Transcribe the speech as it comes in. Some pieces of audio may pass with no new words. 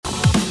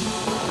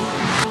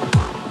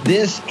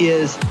This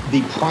is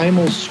the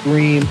primal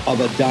scream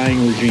of a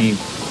dying regime.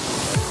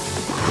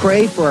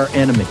 Pray for our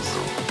enemies,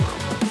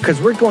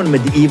 because we're going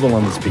medieval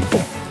on these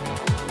people.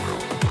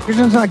 You're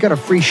just not got a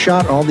free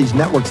shot on all these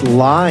networks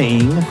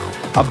lying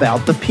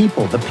about the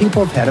people. The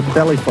people have had a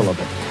belly full of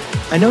it.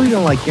 I know you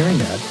don't like hearing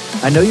that.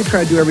 I know you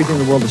try to do everything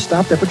in the world to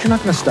stop that, but you're not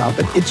going to stop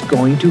it. It's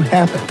going to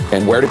happen.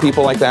 And where do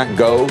people like that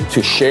go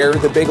to share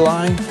the big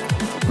lie?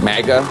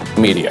 MAGA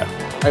media.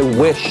 I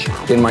wish,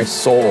 in my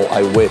soul,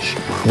 I wish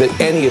that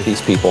any of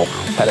these people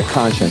had a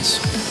conscience.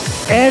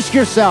 Ask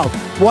yourself,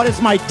 what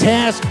is my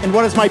task and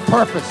what is my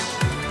purpose?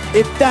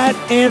 If that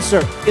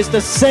answer is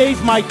to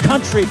save my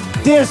country,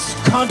 this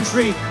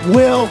country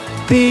will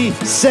be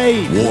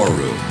saved. War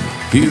Room.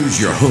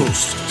 Here's your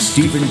host,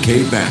 Stephen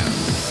K. Bannon.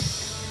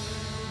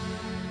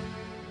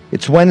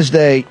 It's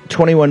Wednesday,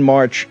 22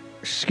 March.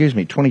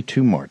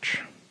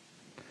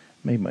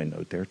 Made my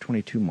note there,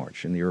 22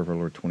 March in the year of our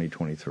Lord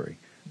 2023.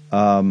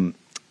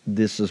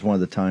 This is one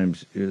of the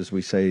times, as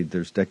we say,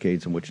 there's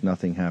decades in which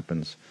nothing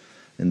happens.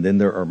 And then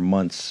there are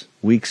months,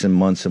 weeks and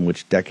months in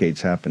which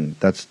decades happen.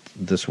 That's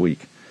this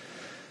week.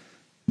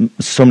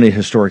 So many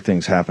historic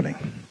things happening.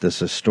 This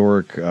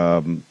historic,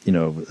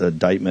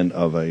 indictment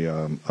of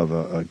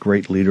a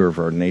great leader of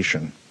our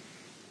nation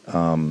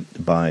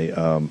by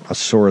a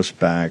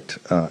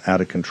Soros-backed,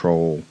 out of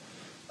control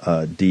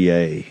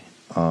DA.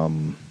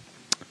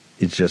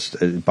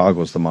 It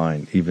boggles the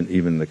mind,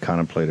 even to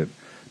contemplate it.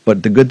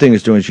 But the good thing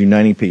it's doing is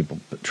uniting people.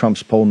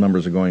 Trump's poll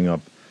numbers are going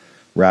up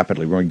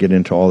rapidly. We're going to get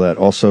into all that.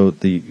 Also,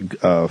 the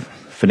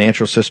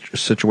financial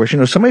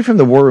situation. Somebody from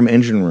the War Room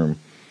Engine Room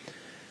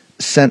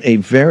sent a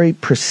very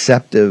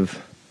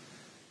perceptive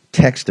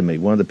text to me.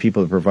 One of the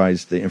people that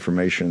provides the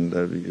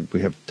information.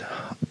 We have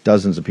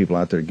dozens of people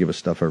out there to give us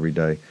stuff every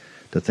day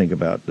to think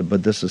about.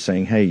 But this is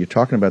saying, hey, you're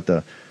talking about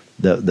the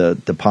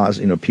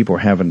deposit. People are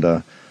having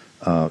to.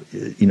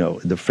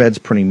 The Fed's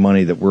printing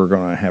money that we're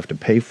going to have to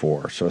pay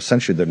for. So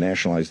essentially they're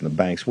nationalizing the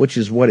banks, which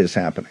is what is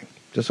happening.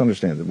 Just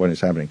understand that what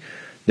is happening.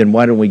 Then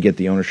why don't we get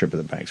the ownership of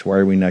the banks? Why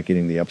are we not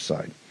getting the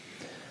upside?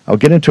 I'll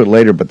get into it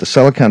later, but the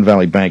Silicon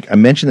Valley Bank, I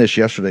mentioned this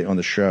yesterday on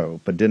the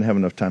show, but didn't have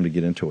enough time to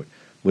get into it.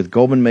 With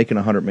Goldman making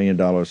 $100 million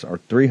or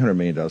 $300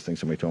 million, I think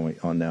somebody told me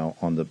on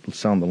the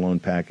selling the loan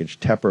package,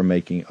 Tepper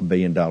making $1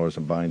 billion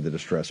and buying the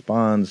distressed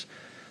bonds,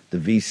 the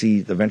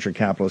VC, the venture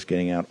capitalists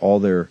getting out all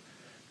their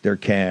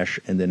cash,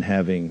 and then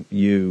having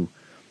the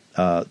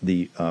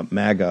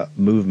MAGA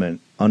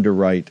movement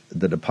underwrite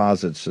the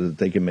deposits so that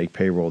they can make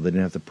payroll. They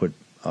didn't have to put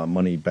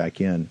money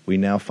back in. We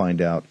now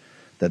find out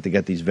that they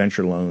got these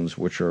venture loans,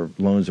 which are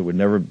loans that would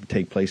never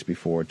take place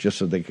before, just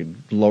so they could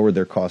lower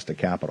their cost of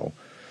capital.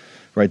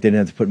 Right? They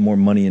didn't have to put more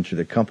money into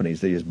their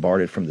companies. They just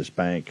borrowed it from this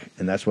bank,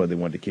 and that's why they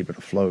wanted to keep it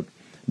afloat.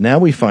 Now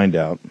we find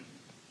out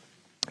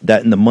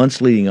that in the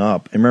months leading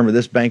up, and remember,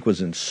 this bank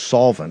was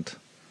insolvent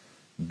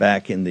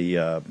back in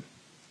the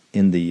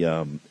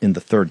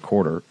third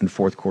quarter and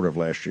fourth quarter of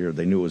last year.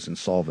 They knew it was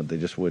insolvent. They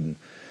just wouldn't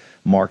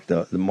mark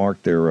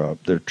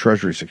their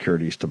treasury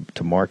securities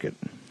to market,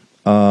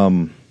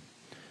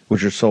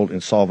 which are sold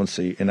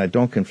insolvency. And I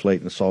don't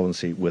conflate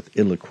insolvency with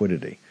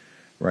illiquidity,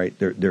 right?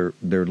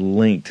 They're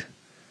linked.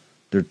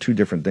 They're two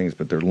different things,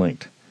 but they're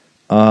linked.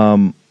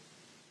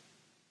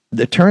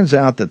 It turns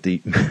out that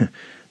the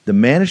the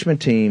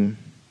management team,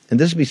 and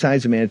this is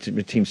besides the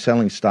management team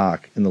selling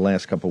stock in the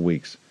last couple of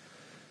weeks.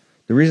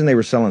 The reason they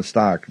were selling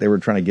stock, they were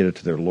trying to get it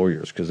to their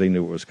lawyers because they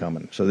knew it was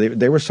coming. So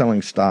they were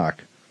selling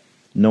stock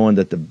knowing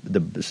that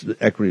the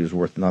equity was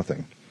worth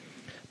nothing.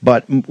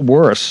 But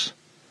worse,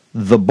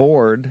 the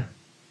board,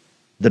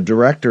 the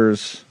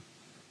directors,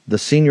 the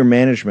senior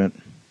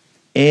management,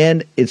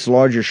 and its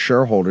largest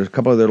shareholders, a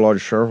couple of their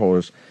largest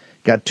shareholders,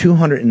 got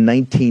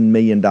 $219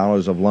 million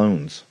of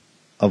loans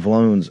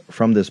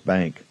from this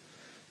bank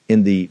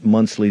in the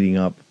months leading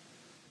up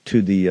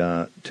to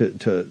the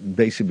to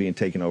basically being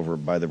taken over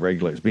by the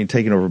regulators, being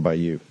taken over by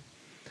you.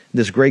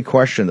 This great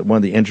question that one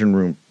of the engine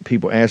room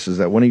people asked is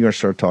that when are you going to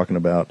start talking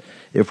about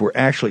if we're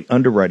actually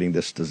underwriting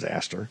this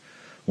disaster?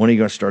 When are you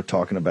going to start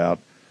talking about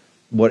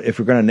what if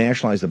we're going to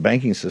nationalize the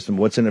banking system?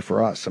 What's in it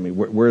for us? I mean,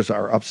 where's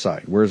our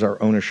upside? Where's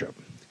our ownership?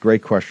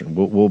 Great question.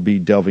 We'll be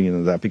delving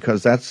into that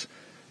because that's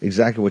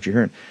exactly what you're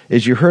hearing.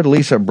 As you heard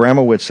Lisa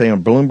Abramowitz say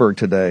on Bloomberg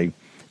today,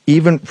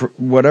 even for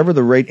whatever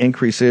the rate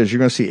increase is, you're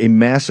going to see a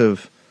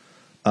massive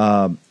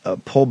a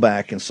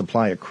pullback in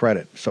supply of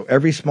credit. So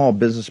every small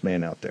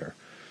businessman out there,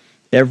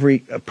 every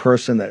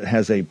person that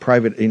has a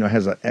private,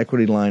 has an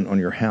equity line on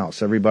your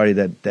house, everybody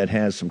that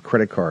has some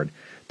credit card,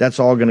 that's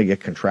all going to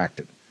get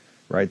contracted,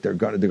 right? They're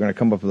going to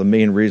come up with a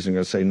million reasons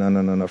and say,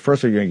 no.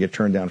 First, you're going to get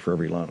turned down for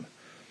every loan.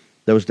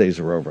 Those days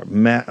are over.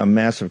 A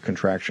massive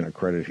contraction of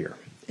credit here,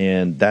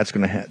 and that's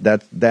going to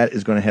that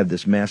is going to have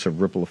this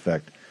massive ripple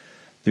effect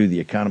through the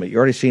economy. You're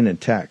already seeing in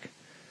tech.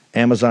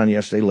 Amazon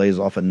yesterday lays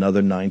off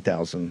another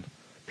 9,000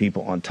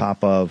 people on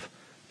top of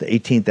the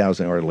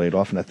 18,000 already laid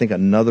off, and I think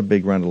another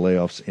big round of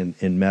layoffs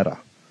in Meta,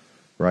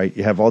 right?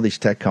 You have all these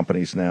tech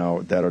companies now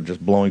that are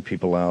just blowing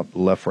people out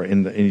left, right,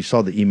 and you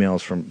saw the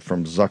emails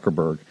from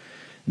Zuckerberg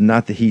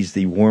Not that he's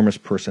the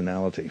warmest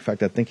personality. In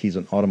fact, I think he's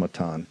an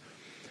automaton.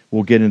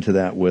 We'll get into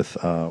that with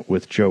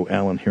Joe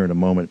Allen here in a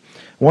moment.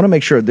 I want to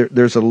make sure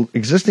there's an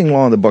existing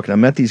law in the book, and I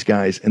met these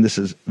guys, and this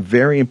is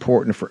very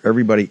important for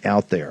everybody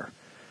out there.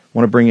 I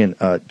want to bring in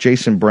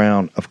Jason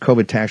Brown of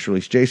COVID Tax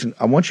Release. Jason,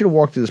 I want you to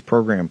walk through this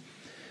program.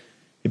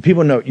 If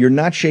people know you're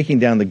not shaking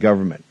down the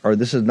government, or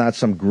this is not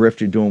some grift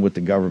you're doing with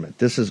the government.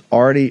 This is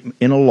already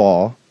in a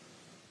law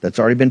that's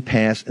already been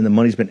passed, and the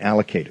money's been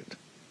allocated.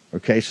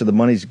 Okay, so the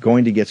money's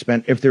going to get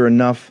spent if there are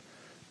enough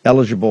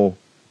eligible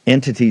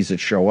entities that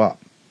show up.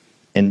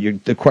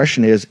 And the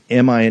question is,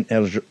 am I an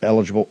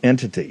eligible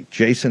entity?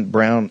 Jason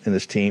Brown and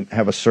his team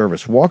have a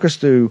service. Walk us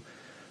through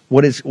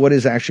what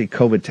is actually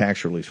COVID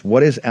Tax Release.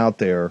 What is out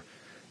there,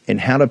 and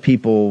how do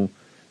people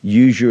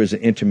use you as an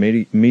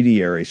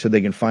intermediary so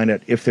they can find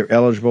out if they're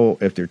eligible,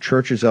 if their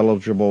church is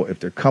eligible, if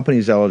their company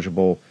is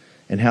eligible,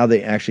 and how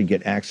they actually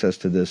get access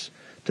to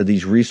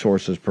these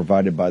resources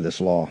provided by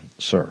this law,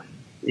 sir?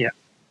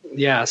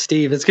 Yeah,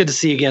 Steve, it's good to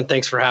see you again.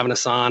 Thanks for having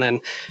us on. And,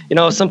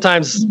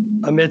 sometimes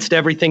amidst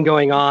everything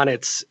going on,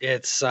 it's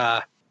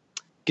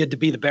good to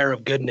be the bearer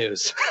of good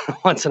news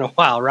once in a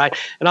while, right?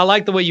 And I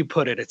like the way you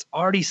put it. It's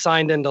already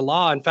signed into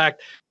law. In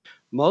fact,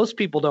 most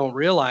people don't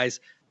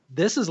realize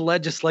this is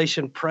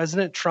legislation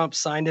President Trump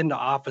signed into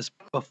office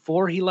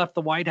before he left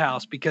the White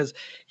House, because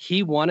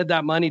he wanted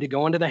that money to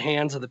go into the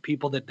hands of the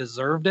people that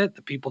deserved it,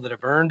 the people that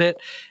have earned it.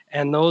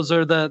 And those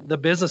are the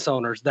business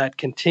owners that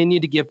continue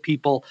to give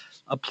people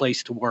a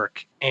place to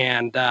work.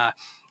 And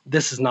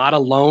this is not a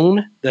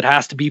loan that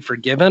has to be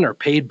forgiven or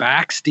paid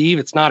back, Steve.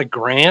 It's not a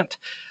grant.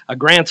 A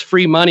grant's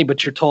free money,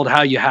 but you're told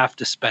how you have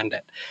to spend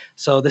it.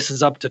 So this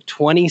is up to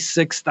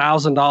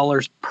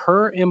 $26,000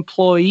 per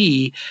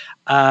employee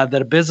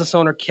that a business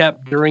owner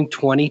kept during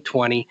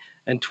 2020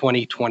 and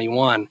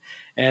 2021.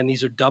 And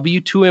these are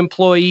W-2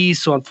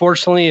 employees. So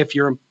unfortunately, if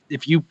you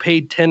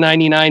paid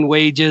 1099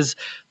 wages,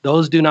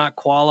 those do not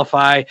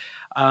qualify.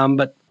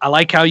 But I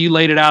like how you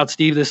laid it out,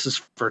 Steve. This is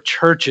for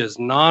churches,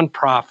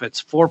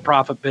 nonprofits,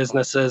 for-profit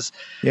businesses.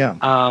 Yeah.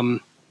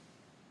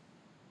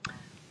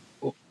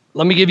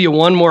 Let me give you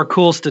one more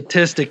cool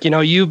statistic.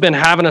 You've been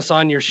having us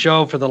on your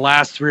show for the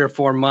last 3 or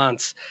 4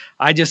 months.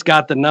 I just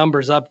got the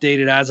numbers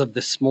updated as of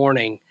this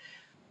morning.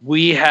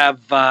 We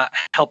have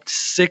helped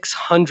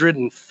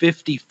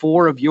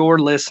 654 of your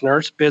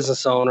listeners,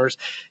 business owners,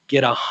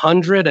 get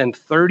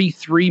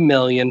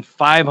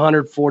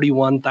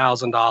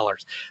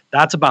 $133,541,000.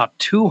 That's about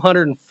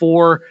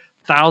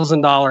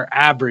 $204,000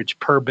 average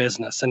per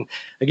business. And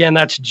again,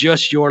 that's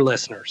just your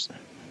listeners.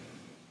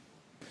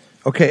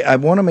 Okay, I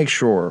want to make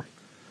sure,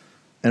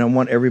 and I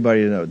want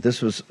everybody to know,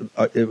 this was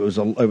it was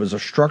a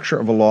structure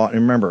of a law. And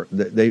remember,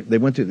 they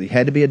went through. They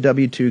had to be a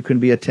W-2,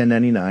 couldn't be a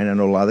 1099. I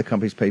know a lot of the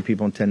companies pay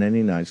people on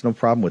 1099s. No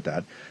problem with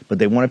that. But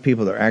they wanted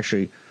people that are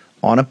actually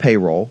on a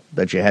payroll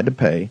that you had to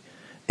pay,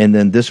 and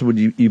then this would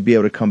you'd be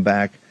able to come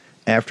back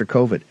after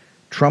COVID.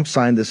 Trump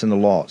signed this into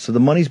law, so the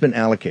money's been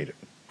allocated.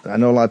 I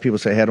know a lot of people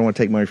say, "Hey, I don't want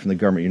to take money from the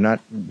government." You're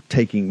not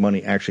taking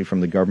money actually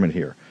from the government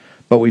here,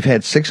 but we've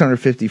had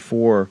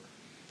 654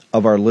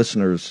 of our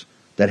listeners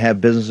that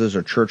have businesses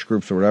or church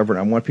groups or whatever. And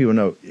I want people to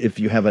know, if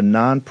you have a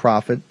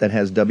nonprofit that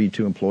has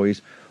W-2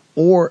 employees,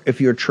 or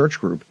if you're a church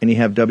group and you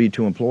have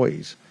W-2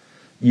 employees,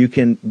 you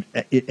can,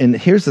 and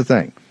here's the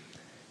thing,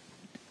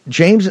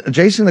 Jason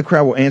and the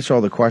crowd will answer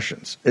all the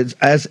questions. It's,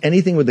 as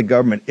anything with the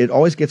government, it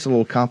always gets a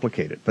little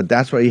complicated, but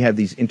that's why you have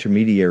these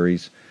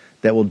intermediaries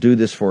that will do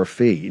this for a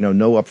fee. No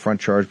upfront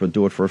charge, but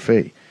do it for a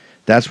fee.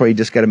 That's why you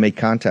just got to make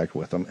contact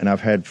with them. And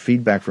I've had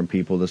feedback from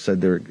people that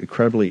said they're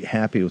incredibly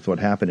happy with what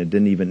happened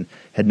and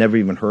had never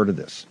even heard of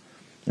this.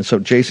 And so,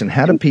 Jason,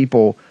 how do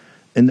people,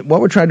 and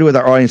what we're trying to do with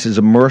our audience is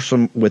immerse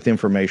them with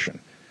information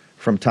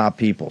from top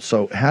people.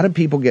 So how do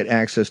people get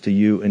access to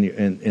you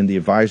and the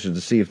advisors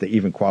to see if they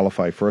even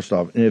qualify, first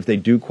off? And if they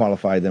do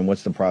qualify, then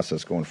what's the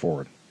process going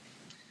forward?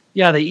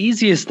 Yeah, the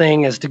easiest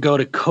thing is to go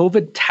to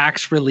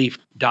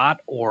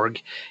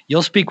covidtaxrelief.org.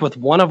 You'll speak with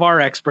one of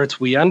our experts.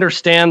 We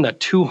understand the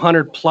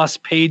 200 plus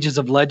pages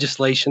of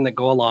legislation that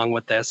go along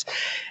with this.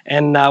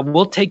 And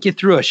we'll take you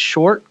through a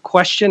short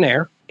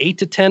questionnaire, 8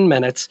 to 10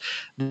 minutes,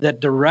 that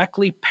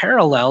directly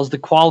parallels the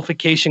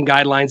qualification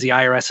guidelines the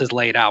IRS has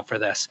laid out for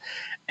this.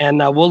 And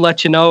we'll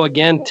let you know,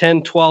 again,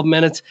 10, 12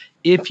 minutes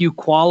if you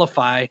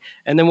qualify,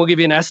 and then we'll give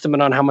you an estimate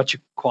on how much you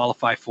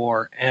qualify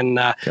for. And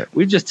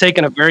we've just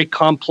taken a very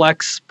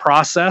complex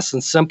process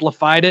and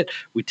simplified it.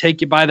 We take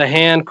you by the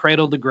hand,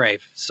 cradle to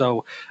grave.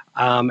 So,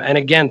 and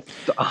again,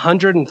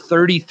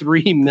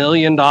 $133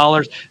 million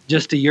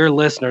just to your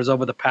listeners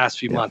over the past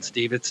few months,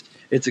 Steve. It's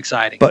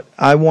exciting. But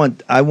I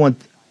want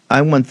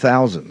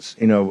thousands.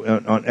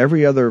 On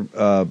every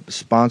other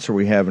sponsor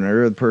we have and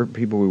every other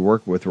people we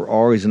work with, we're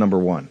always number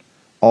one.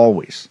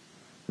 Always,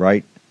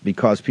 right?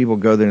 Because people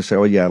go there and say,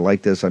 "Oh yeah, I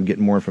like this. I'm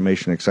getting more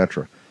information,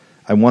 etc."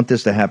 I want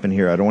this to happen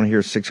here. I don't want to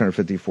hear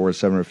 654,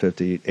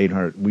 750,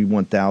 800. We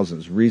want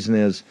thousands. Reason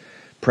is,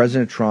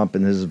 President Trump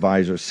and his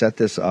advisors set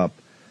this up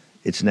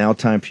It's now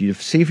time for you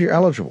to see if you're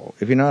eligible.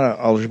 If you're not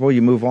eligible,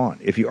 you move on.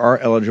 If you are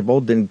eligible,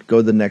 then go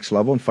to the next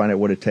level and find out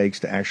what it takes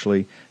to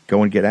actually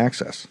go and get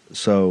access.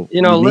 So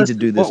you need to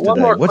do this today. One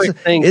more quick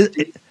thing.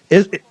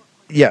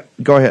 Yeah,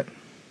 go ahead.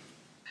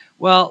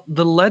 Well,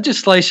 the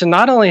legislation,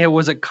 not only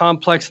was it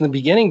complex in the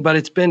beginning, but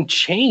it's been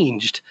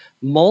changed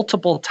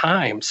multiple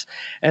times.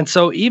 And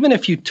so even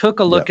if you took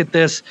a look at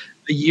this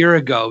a year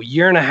ago,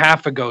 year and a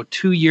half ago,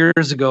 2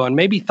 years ago, and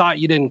maybe thought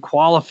you didn't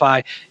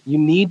qualify, you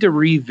need to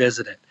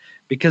revisit it,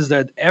 because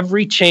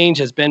every change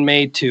has been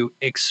made to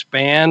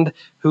expand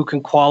who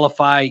can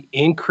qualify,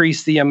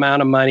 increase the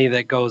amount of money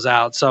that goes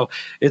out. So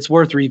it's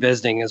worth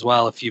revisiting as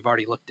well if you've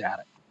already looked at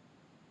it.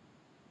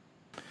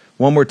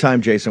 One more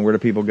time, Jason, where do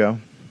people go?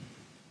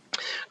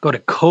 Go to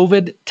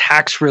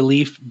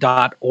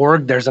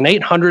covidtaxrelief.org. There's an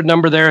 800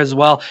 number there as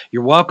well.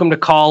 You're welcome to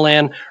call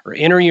in or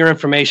enter your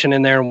information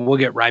in there, and we'll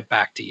get right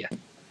back to you.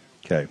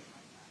 Okay.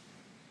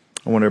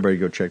 I want everybody to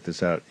go check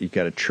this out. You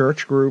got a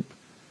church group,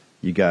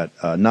 you got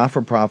a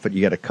not-for-profit,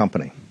 you got a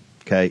company,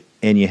 okay?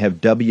 And you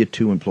have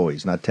W-2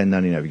 employees, not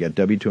 1099. You got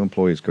W-2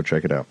 employees. Go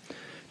check it out.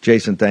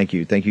 Jason, thank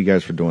you. Thank you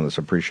guys for doing this.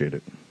 I appreciate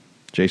it.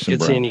 Jason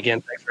Good Brown. seeing you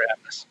again. Thanks for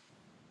having us.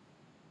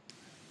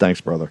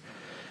 Thanks, brother.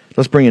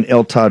 Let's bring in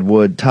L. Todd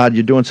Wood. Todd,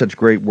 you're doing such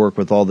great work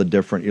with all the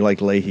different, you're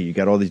like Leahy, you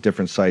got all these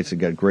different sites that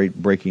got great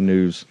breaking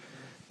news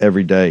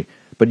every day.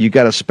 But you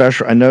got a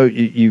special, I know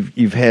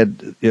you've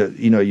had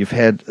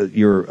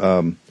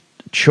your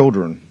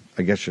children,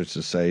 I guess you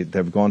should say, that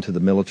have gone to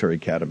the military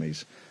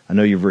academies. I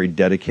know you're very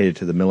dedicated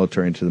to the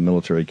military and to the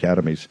military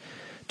academies.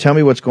 Tell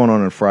me what's going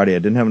on Friday. I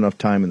didn't have enough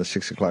time in the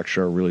 6 o'clock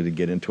show really to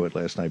get into it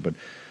last night, but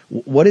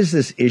what is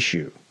this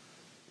issue?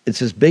 It's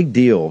this big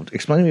deal.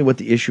 Explain to me what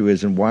the issue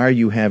is and why are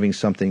you having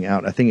something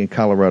out, I think in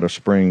Colorado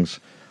Springs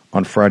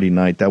on Friday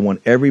night. I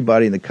want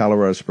everybody in the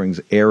Colorado Springs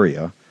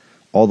area,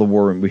 all the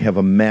war room, we have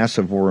a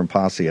massive war room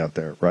posse out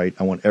there, right?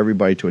 I want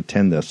everybody to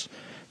attend this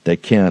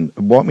that can.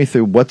 Walk me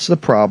through what's the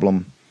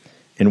problem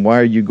and why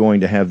are you going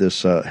to have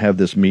this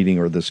meeting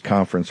or this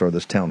conference or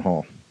this town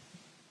hall?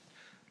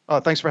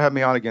 Thanks for having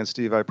me on again,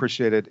 Steve. I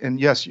appreciate it. And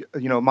yes,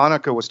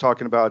 Monica was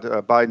talking about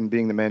Biden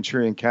being the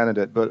Manchurian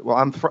candidate, but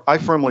I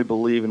firmly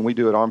believe, and we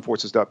do at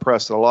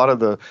armedforces.press, that a lot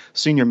of the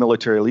senior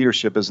military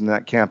leadership is in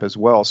that camp as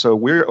well. So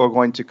we're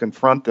going to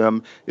confront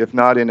them, if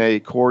not in a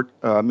court,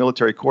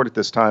 military court at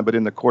this time, but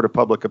in the court of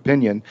public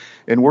opinion.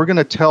 And we're going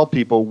to tell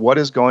people what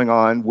is going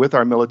on with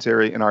our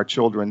military and our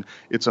children.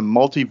 It's a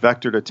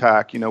multi-vectored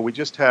attack. We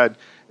just had,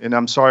 and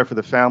I'm sorry for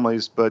the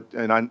families, but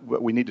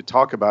we need to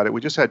talk about it.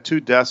 We just had 2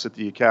 deaths at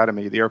the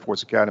academy, the Air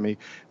Force Academy,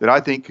 that I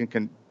think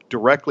can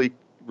directly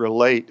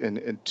relate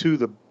and to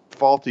the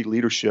faulty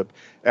leadership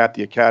at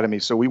the academy.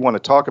 So we want to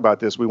talk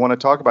about this. We want to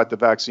talk about the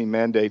vaccine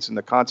mandates and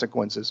the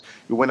consequences.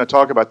 We want to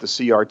talk about the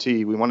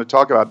CRT. We want to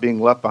talk about being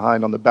left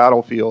behind on the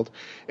battlefield.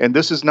 And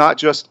this is not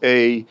just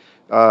a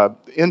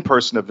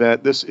in-person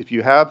event. If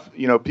you have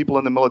people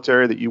in the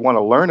military that you want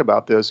to learn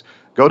about this,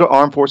 go to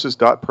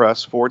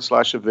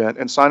armedforces.press/event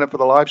and sign up for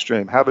the live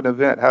stream. Have an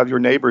event. Have your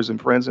neighbors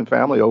and friends and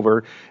family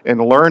over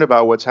and learn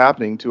about what's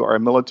happening to our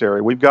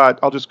military. We've got,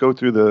 I'll just go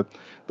through the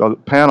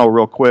panel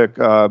real quick.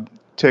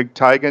 Tig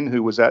Tigan,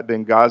 who was at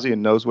Benghazi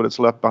and knows what it's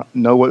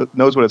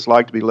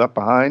like to be left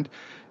behind.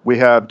 We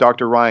have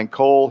Dr. Ryan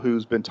Cole,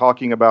 who's been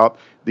talking about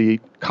the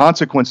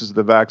consequences of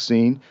the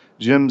vaccine.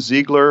 Jim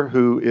Ziegler,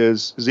 who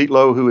is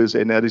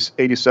an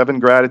 87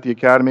 grad at the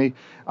Academy.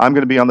 I'm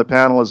going to be on the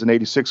panel as an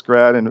 86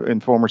 grad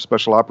and former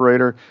special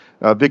operator.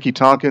 Vicki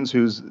Tompkins,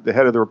 who's the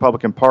head of the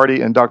Republican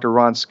Party, and Dr.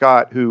 Ron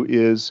Scott, who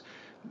is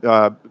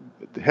the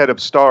head of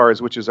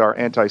STARS, which is our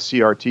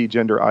anti-CRT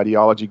gender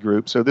ideology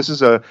group. So this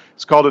is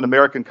it's called an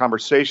American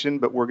Conversation,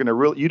 but we're going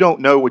to you don't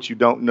know what you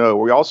don't know.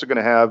 We're also going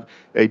to have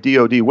a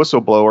DOD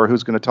whistleblower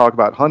who's going to talk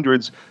about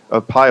hundreds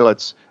of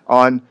pilots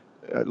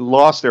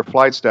lost their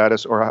flight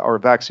status or are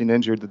vaccine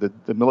injured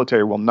that the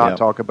military will not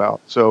talk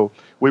about. So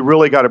we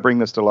really got to bring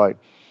this to light.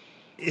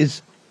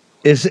 Is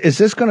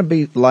this going to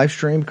be live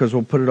streamed? Because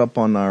we'll put it up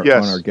on our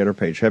Getter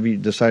page. Have you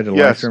decided to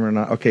live stream or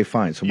not? Okay,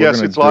 fine. So we're going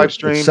to it's live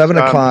streamed. It's 7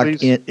 o'clock.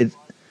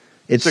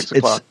 It's 6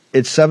 o'clock.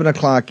 It's 7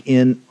 o'clock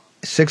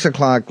 6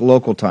 o'clock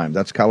local time.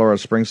 That's Colorado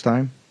Springs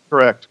time.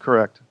 Correct.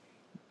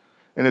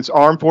 And it's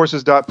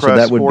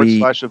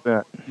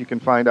armedforces.press/event. You can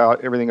find out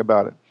everything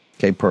about it.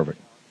 Okay, perfect.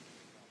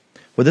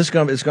 Well, it's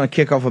going to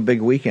kick off a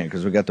big weekend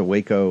because we got the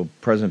Waco.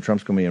 President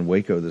Trump's going to be in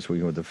Waco this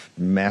weekend with a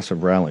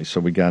massive rally.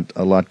 So we got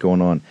a lot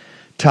going on.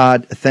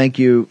 Todd, thank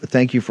you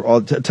for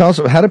all. Tell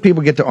us, how do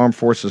people get to Armed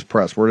Forces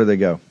Press? Where do they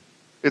go?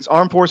 It's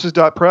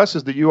armedforces.press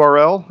is the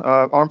URL.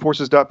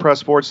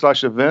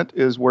 Armedforces.press/event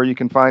is where you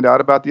can find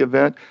out about the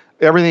event.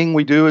 Everything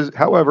we do is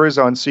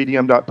on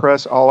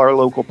cdm.press. All our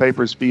local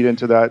papers feed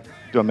into that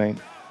domain.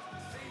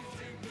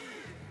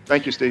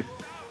 Thank you, Steve.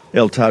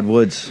 L. Todd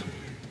Woods,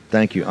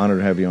 thank you. Honored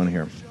to have you on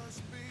here.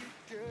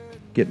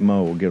 Get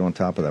Mo. We'll get on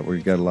top of that.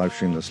 We've got to live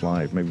stream this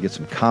live. Maybe get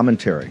some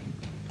commentary.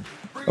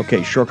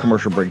 Okay, short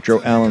commercial break.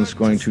 Joe Allen's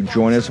going to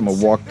join us. I'm going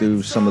to walk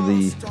through some of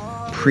the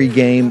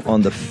pregame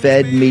on the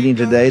Fed meeting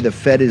today. The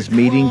Fed is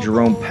meeting.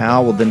 Jerome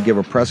Powell will then give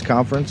a press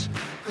conference.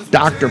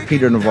 Dr.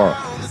 Peter Navarro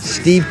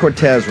Steve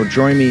Cortez will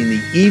join me in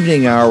the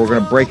evening hour. We're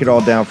going to break it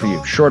all down for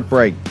you. Short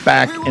break.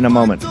 Back in a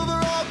moment.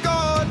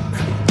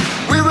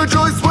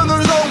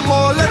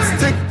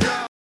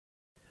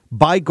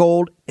 Buy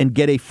gold and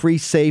get a free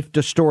safe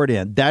to store it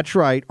in. That's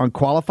right. On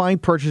qualifying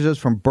purchases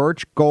from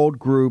Birch Gold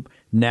Group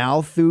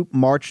now through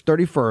March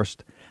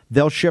 31st,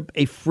 they'll ship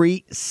a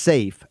free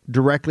safe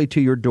directly to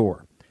your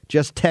door.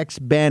 Just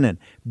text Bannon,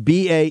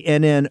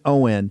 Bannon,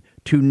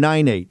 to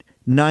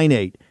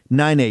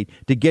 989898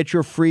 to get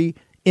your free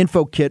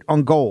info kit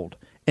on gold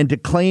and to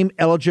claim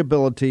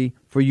eligibility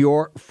for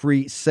your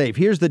free safe.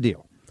 Here's the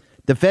deal.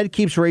 The Fed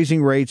keeps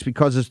raising rates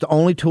because it's the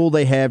only tool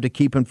they have to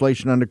keep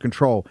inflation under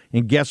control.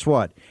 And guess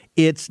what?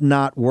 It's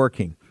not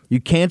working.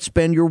 You can't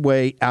spend your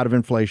way out of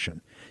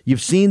inflation.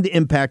 You've seen the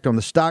impact on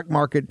the stock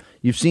market.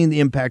 You've seen the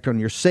impact on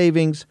your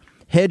savings.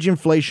 Hedge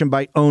inflation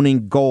by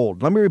owning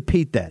gold. Let me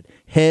repeat that.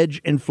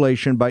 Hedge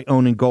inflation by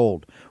owning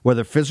gold,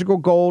 whether physical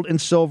gold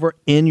and silver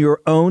in your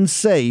own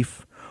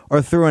safe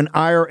or through an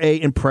IRA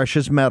in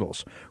precious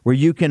metals, where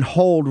you can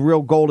hold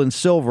real gold and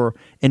silver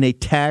in a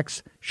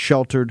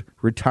tax-sheltered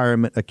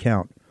retirement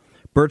account.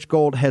 Birch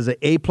Gold has an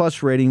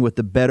A-plus rating with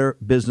the Better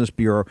Business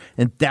Bureau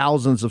and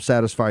thousands of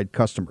satisfied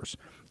customers.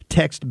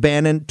 Text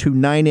Bannon to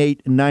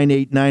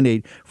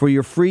 989898 for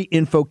your free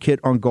info kit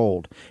on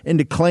gold and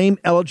to claim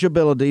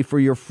eligibility for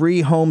your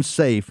free home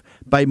safe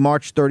by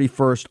March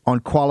 31st on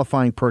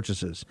qualifying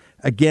purchases.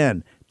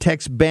 Again,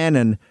 text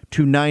Bannon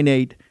to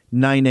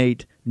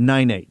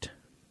 989898.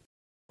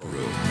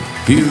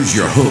 Here's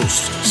your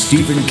host,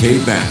 Stephen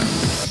K. Bannon.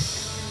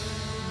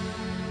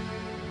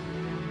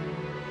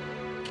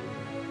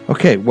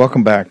 Okay,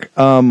 welcome back.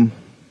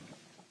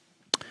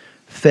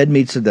 Fed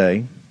meets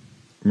today.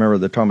 Remember,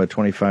 they're talking about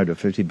 25 to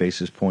 50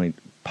 basis point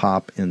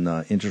pop in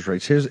interest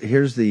rates.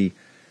 Here's the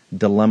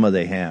dilemma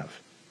they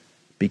have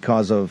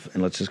because of,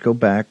 and let's just go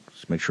back,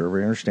 just make sure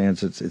everybody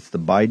understands it's the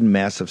Biden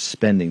massive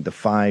spending, the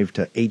 $5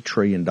 to $8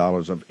 trillion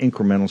of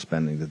incremental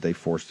spending that they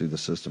forced through the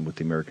system with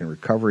the American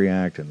Recovery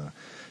Act and the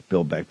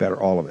Build Back Better,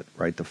 all of it,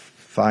 right? The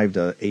 $5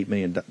 to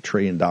 $8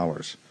 trillion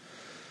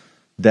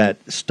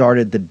that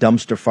started the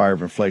dumpster fire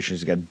of inflation.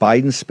 He's got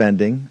Biden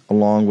spending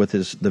along with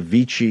the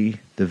Vichy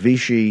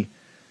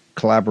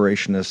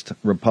collaborationist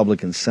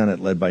Republican Senate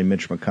led by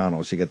Mitch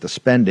McConnell. So you got the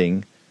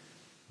spending,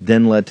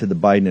 then led to the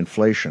Biden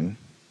inflation.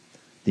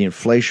 The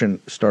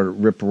inflation started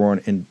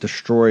rip-roaring and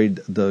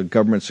destroyed the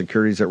government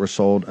securities that were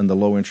sold and the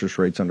low interest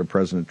rates under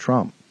President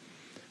Trump,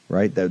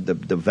 right? The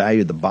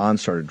value of the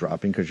bonds started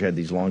dropping because you had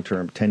these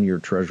long-term 10-year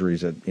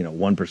treasuries at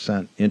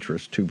 1%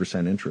 interest,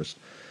 2% interest.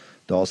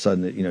 All of a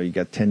sudden, you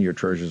got 10-year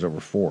treasuries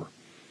over 4.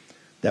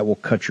 That will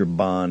cut your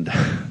bond.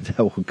 That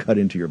will cut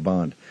into your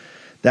bond.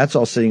 That's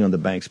all sitting on the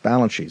bank's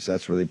balance sheets.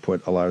 That's where they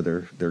put a lot of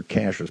their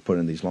cash was put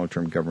in these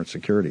long-term government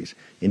securities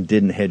and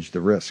didn't hedge the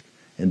risk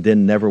and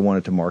then never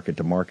wanted to market.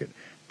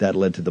 That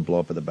led to the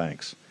blow-up of the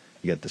banks.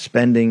 You got the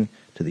spending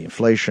to the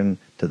inflation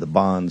to the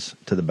bonds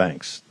to the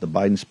banks. The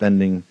Biden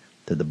spending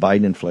to the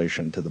Biden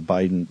inflation to the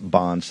Biden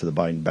bonds to the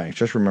Biden banks.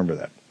 Just remember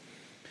that.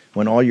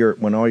 When all your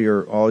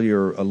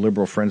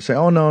liberal friends say,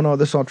 "Oh no,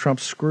 this all Trump,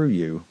 screw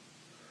you."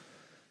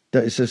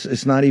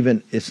 It's not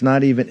even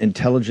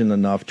intelligent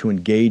enough to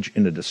engage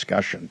in a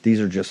discussion. These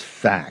are just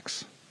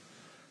facts.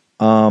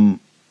 And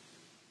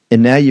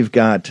now you've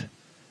got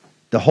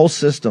the whole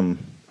system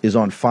is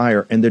on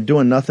fire, and they're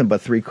doing nothing but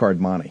three-card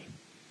money.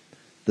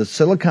 The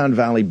Silicon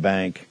Valley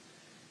Bank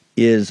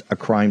is a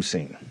crime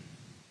scene.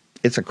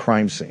 It's a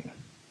crime scene.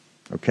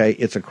 Okay,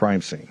 it's a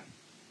crime scene.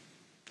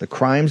 The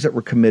crimes that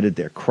were committed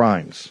there,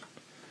 crimes.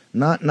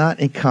 Not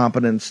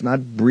incompetence,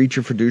 not breach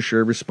of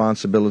fiduciary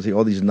responsibility,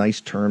 all these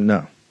nice terms.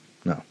 No,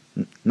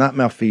 not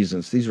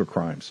malfeasance. These were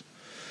crimes.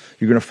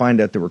 You're going to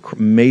find out there were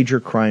major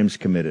crimes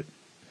committed,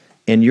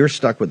 and you're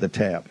stuck with the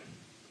tab.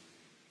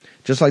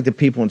 Just like the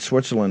people in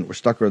Switzerland were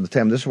stuck with the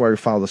tab. This is why we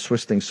follow the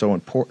Swiss thing so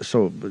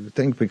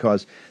important.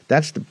 Because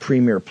that's the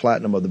premier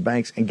platinum of the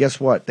banks. And guess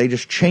what? They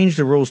just changed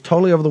the rules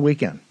totally over the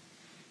weekend.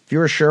 If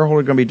you're a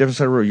shareholder, you're going to be a different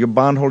set of rules. You're a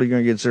bondholder, you're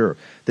going to get zero.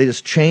 They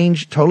just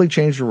totally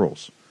changed the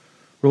rules.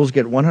 Rules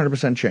get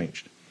 100%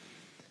 changed.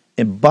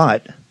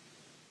 But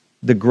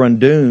the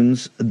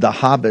Grundoons, the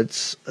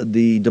Hobbits,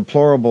 the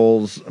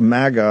deplorables,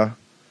 MAGA,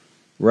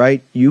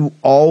 right? You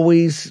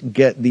always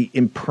get the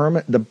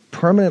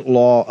permanent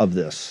law of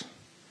this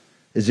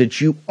is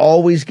that you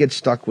always get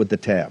stuck with the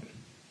tab.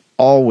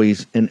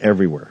 Always and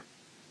everywhere.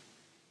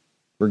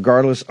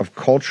 Regardless of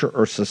culture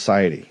or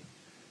society,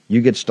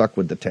 you get stuck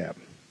with the tab.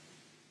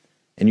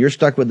 And you're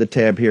stuck with the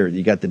tab here.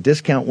 You got the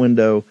discount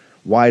window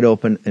wide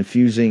open,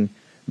 infusing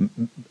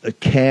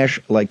cash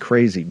like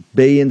crazy.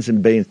 Billions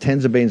and billions,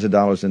 tens of billions of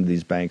dollars into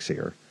these banks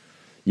here.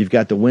 You've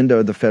got the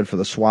window of the Fed for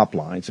the swap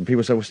lines. And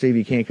people say, well, Steve,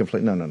 you can't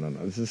complain. No.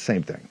 This is the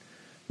same thing.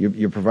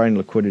 You're providing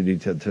liquidity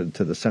to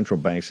the central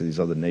banks of these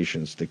other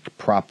nations to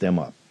prop them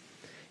up.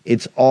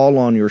 It's all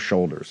on your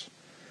shoulders.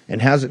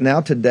 And now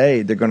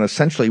today, they're going to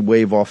essentially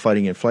wave off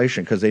fighting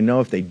inflation because they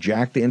know if they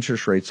jack the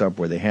interest rates up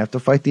where they have to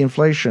fight the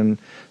inflation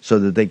so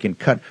that they can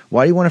cut.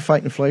 Why do you want to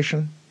fight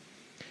inflation?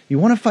 You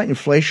want to fight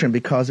inflation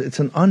because it's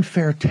an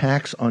unfair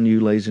tax on you,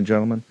 ladies and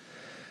gentlemen.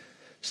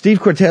 Steve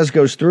Cortez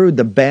goes through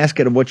the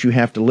basket of what you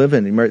have to live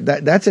in.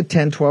 That's at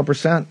 10,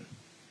 12%.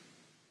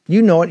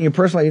 You know it in your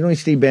personal life. You don't need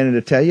Steve Bannon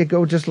to tell you.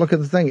 Go just look at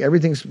the thing.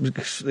 Everything's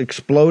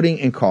exploding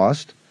in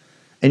cost,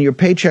 and your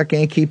paycheck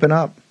ain't keeping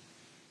up.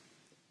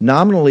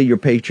 Nominally, your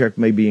paycheck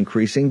may be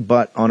increasing,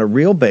 but on a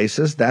real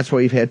basis, that's why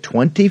you've had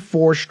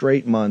 24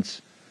 straight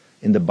months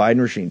in the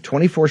Biden regime,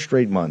 24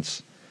 straight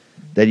months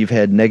that you've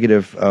had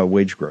negative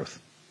wage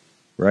growth,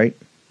 right?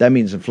 That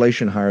means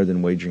inflation higher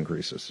than wage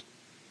increases.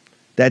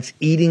 That's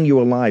eating you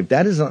alive.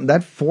 That is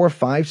that 4,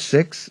 5,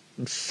 6,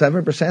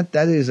 7%.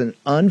 That is an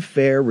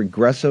unfair,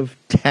 regressive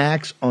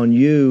tax on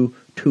you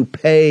to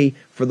pay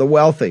for the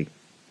wealthy.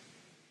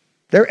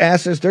 Their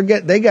assets,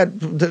 they got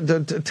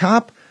the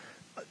top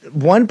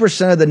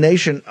 1% of the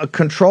nation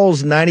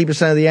controls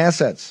 90% of the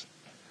assets.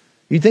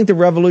 You think the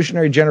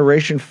revolutionary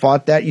generation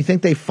fought that? You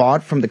think they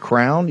fought from the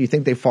crown? You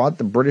think they fought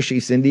the British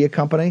East India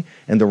Company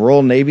and the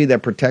Royal Navy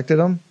that protected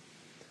them?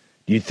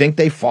 Do you think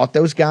they fought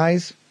those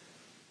guys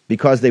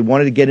because they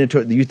wanted to get into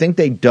it? Do you think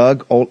they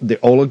dug the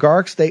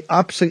oligarchs? They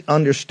absolutely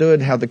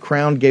understood how the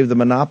crown gave the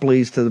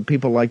monopolies to the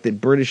people like the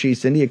British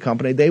East India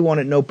Company. They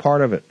wanted no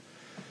part of it.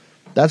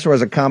 That's where,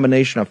 as a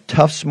combination of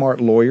tough, smart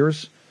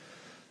lawyers,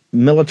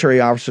 military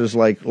officers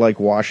like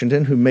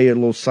Washington, who made a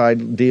little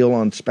side deal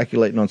on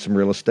speculating on some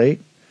real estate,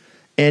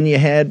 and you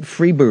had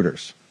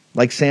freebooters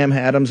like Sam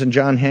Adams and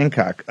John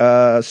Hancock,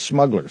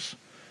 smugglers,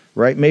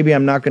 right? Maybe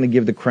I'm not going to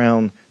give the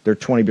crown their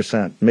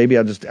 20%. Maybe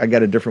I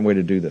got a different way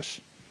to do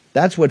this.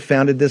 That's what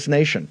founded this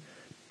nation.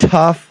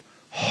 Tough,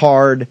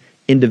 hard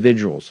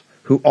individuals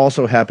who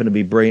also happen to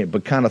be brilliant,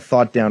 but kind of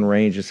thought down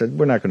range and said,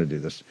 we're not going to do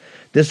this.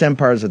 This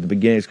empire is at the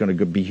beginning. It's going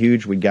to be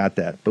huge. We got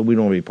that, but we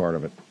don't want to be part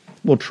of it.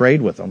 We'll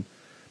trade with them,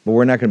 but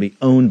we're not going to be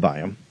owned by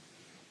them.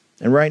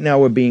 And right now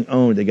we're being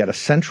owned. They got a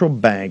central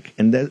bank,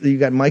 and you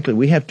got Michael.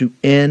 We have to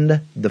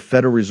end the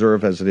Federal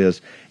Reserve as it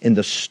is. And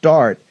the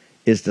start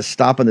is to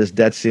stop on this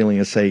debt ceiling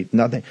and say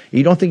nothing.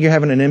 You don't think you're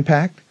having an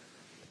impact?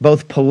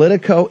 Both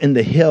Politico and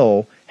The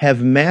Hill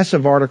have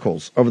massive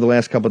articles over the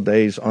last couple of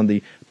days on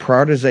the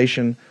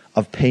prioritization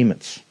of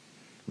payments,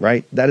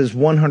 right? That is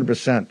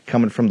 100%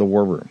 coming from the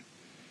war room,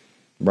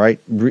 right?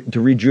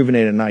 To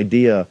rejuvenate an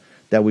idea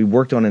that we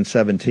worked on in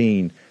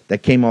 2017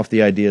 that came off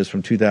the ideas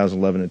from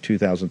 2011 and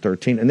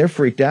 2013, and they're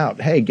freaked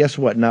out. Hey, guess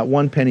what? Not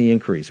one penny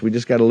increase. We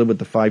just got to live with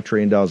the $5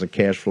 trillion of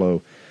cash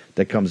flow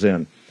that comes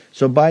in.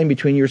 So buying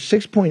between your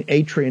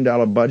 $6.8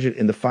 trillion budget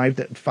and the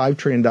 $5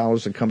 trillion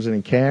that comes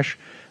in cash,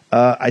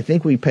 I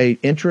think we pay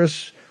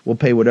interest, we'll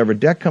pay whatever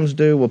debt comes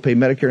due, we'll pay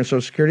Medicare and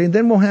Social Security, and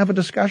then we'll have a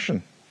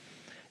discussion.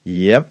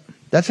 Yep,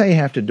 that's how you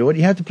have to do it.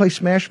 You have to play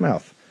smash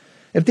mouth.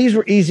 If these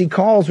were easy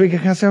calls, we could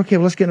kind of say, okay,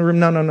 well, let's get in a room.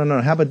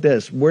 No. How about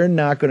this? We're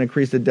not going to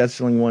increase the debt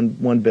ceiling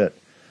one bit.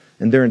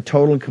 And they're in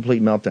total and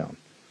complete meltdown.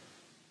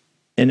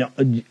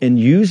 And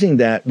using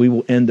that, we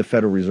will end the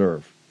Federal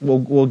Reserve.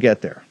 We'll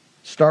get there.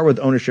 Start with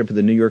ownership of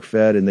the New York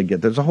Fed, and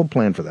there's a whole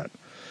plan for that.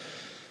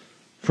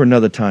 For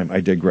another time, I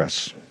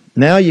digress.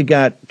 Now you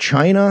got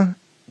China,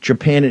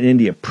 Japan, and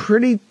India.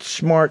 Pretty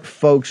smart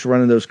folks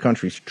running those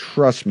countries.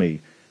 Trust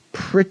me,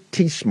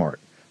 pretty smart.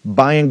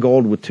 Buying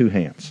gold with two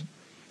hands.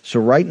 So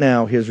right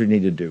now, here's what you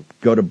need to do.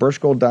 Go to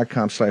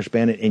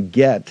birchgold.com/Bannon and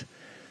get,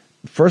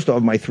 first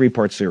off, my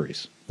 3-part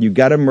series. You've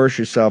got to immerse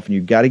yourself, and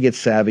you've got to get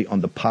savvy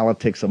on the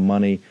politics of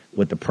money,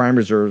 what the prime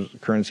reserve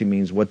currency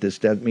means, what this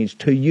debt means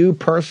to you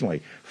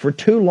personally. For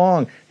too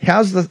long,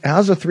 how's the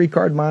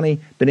 3-card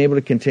money been able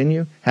to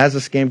continue? How's the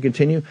scam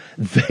continue?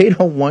 They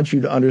don't want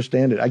you to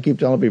understand it. I keep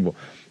telling people,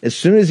 as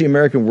soon as the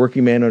American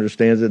working man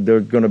understands it,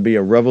 there's going to be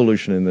a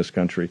revolution in this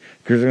country.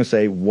 Because they're going to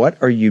say,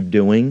 what are you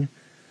doing?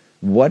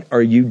 What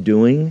are you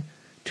doing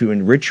to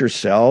enrich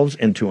yourselves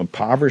and to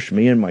impoverish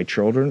me and my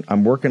children?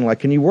 I'm working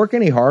can you work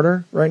any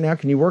harder right now?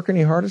 Can you work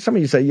any harder? Some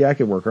of you say, yeah, I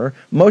can work harder.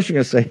 Most are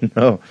going to say,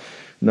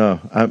 no,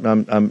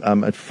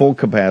 I'm at full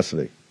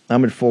capacity.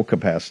 I'm at full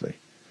capacity.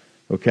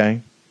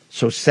 Okay?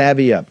 So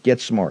savvy up, get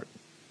smart.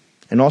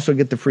 And also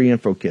get the free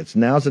info kits.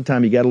 Now's the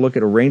time. You got to look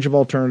at a range of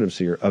alternatives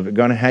here of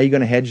how you're going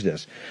to hedge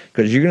this.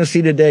 Because you're going to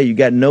see today, you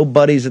got no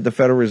buddies at the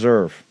Federal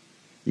Reserve.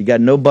 You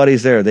got no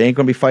buddies there. They ain't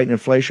going to be fighting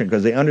inflation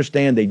because they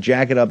understand they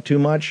jack it up too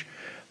much.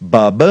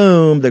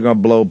 Ba-boom, they're going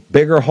to blow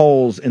bigger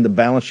holes in the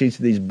balance sheets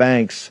of these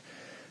banks.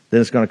 Then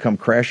it's going to come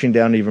crashing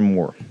down even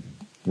more.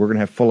 We're going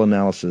to have full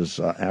analysis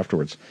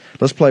afterwards.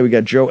 Let's play. We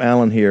got Joe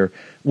Allen here.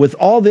 With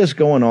all this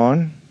going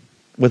on,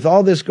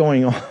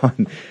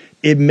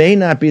 it may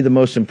not be the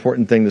most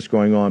important thing that's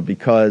going on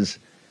because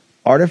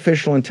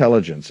artificial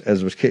intelligence,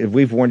 as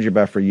we've warned you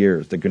about for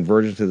years, the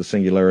convergence to the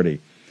singularity,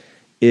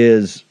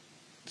 is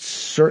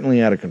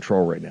certainly out of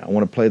control right now. I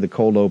want to play the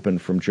cold open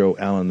from Joe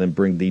Allen, then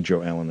bring the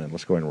Joe Allen in.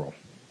 Let's go ahead and roll.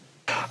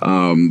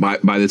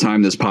 by the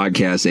time this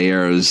podcast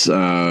airs,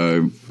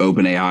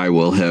 OpenAI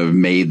will have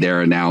made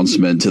their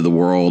announcement to the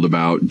world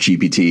about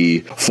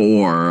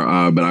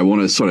GPT-4. But I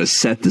want to sort of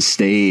set the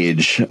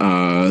stage.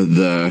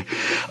 The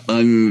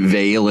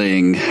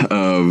unveiling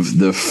of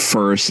the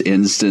first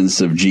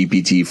instance of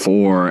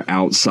GPT-4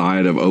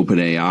 outside of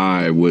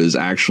OpenAI was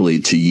actually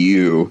to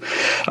you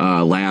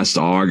last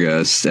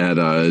August at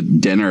a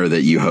dinner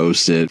that you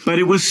hosted. But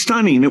it was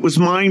stunning. It was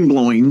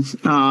mind-blowing.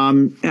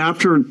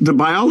 After the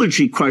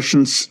biology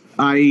questions,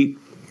 I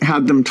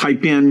had them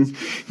type in,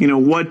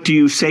 what do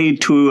you say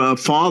to a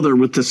father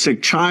with a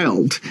sick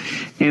child?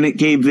 And it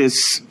gave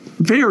this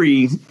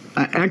very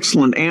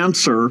excellent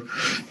answer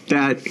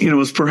that,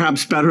 was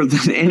perhaps better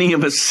than any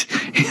of us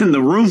in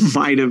the room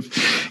might have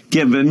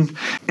given.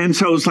 And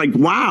so it was like,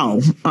 wow,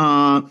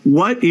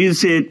 what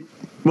is it?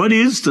 What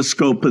is the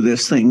scope of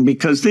this thing?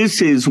 Because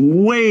this is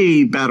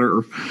way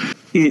better.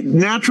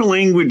 Natural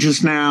language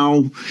is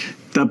now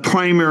the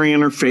primary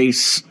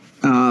interface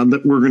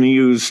that we're going to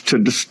use to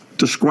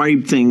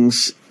describe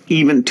things,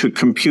 even to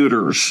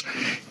computers.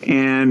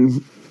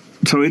 And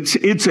so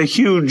it's a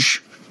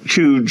huge,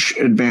 huge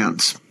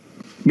advance.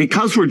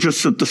 Because we're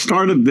just at the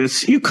start of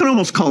this, you could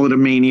almost call it a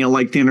mania,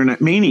 like the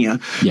internet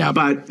mania. Yeah.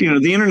 But,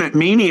 the internet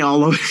mania,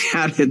 although it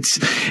had its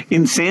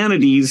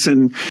insanities,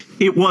 and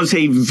it was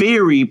a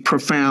very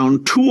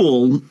profound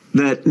tool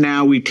that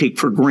now we take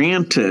for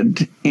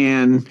granted.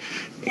 And,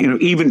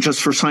 even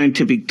just for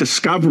scientific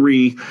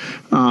discovery,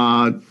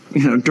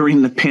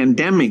 during the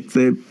pandemic,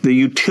 the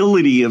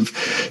utility of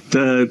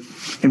the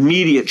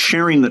immediate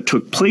sharing that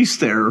took place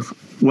there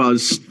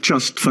was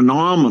just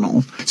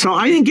phenomenal. So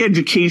I think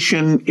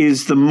education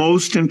is the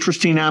most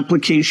interesting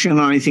application.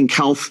 I think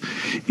health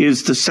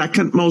is the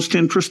second most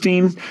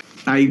interesting.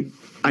 I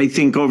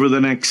think over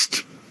the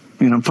next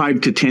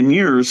 5 to 10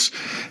 years,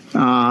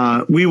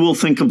 we will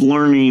think of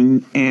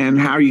learning and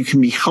how you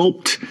can be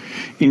helped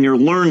in your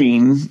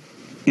learning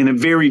in a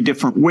very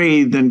different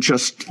way than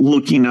just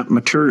looking at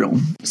material.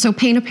 So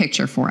paint a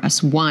picture for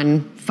us,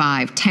 1,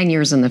 5, 10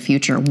 years in the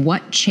future.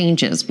 What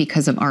changes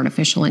because of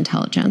artificial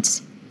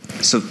intelligence?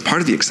 So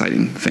part of the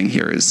exciting thing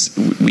here is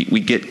we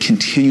get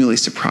continually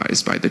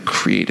surprised by the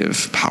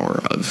creative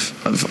power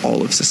of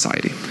all of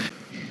society.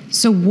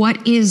 So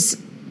what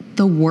is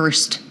the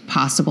worst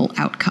possible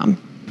outcome?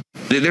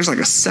 There's like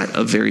a set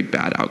of very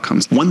bad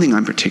outcomes. One thing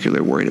I'm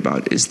particularly worried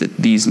about is that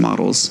these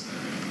models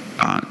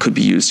could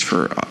be used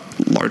for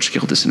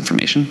large-scale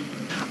disinformation.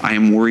 I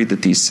am worried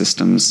that these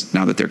systems,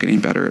 now that they're getting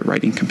better at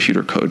writing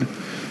computer code,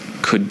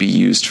 could be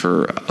used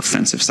for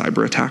offensive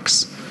cyber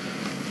attacks.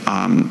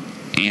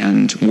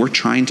 And we're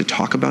trying to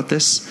talk about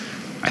this.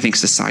 I think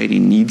society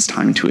needs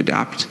time to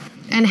adapt.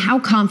 And how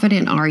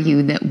confident are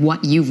you that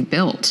what you've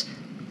built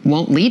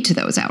won't lead to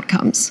those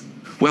outcomes?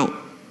 Well,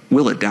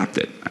 we'll adapt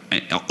it.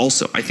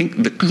 Also, I think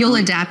you'll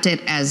adapt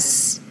it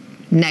as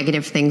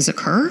negative things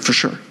occur? For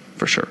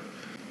sure.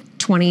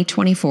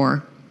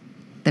 2024,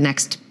 the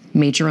next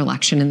major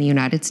election in the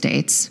United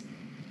States,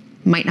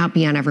 might not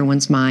be on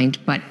everyone's mind,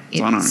 but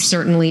it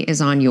certainly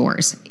is on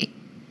yours.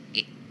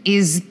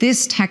 Is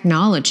this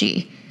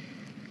technology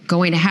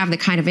going to have the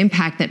kind of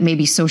impact that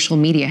maybe social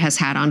media has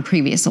had on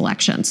previous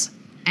elections?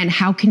 And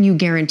how can you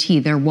guarantee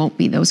there won't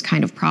be those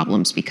kind of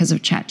problems because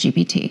of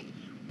ChatGPT?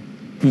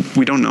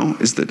 We don't know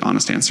is the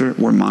honest answer.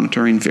 We're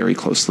monitoring very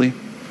closely.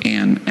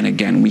 And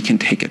again, we can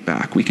take it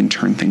back. We can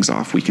turn things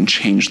off. We can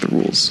change the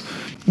rules.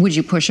 Would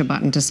you push a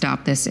button to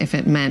stop this if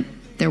it meant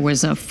there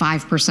was a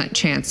 5%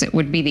 chance it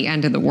would be the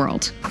end of the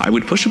world? I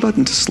would push a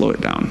button to slow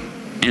it down.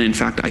 And in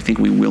fact, I think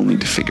we will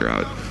need to figure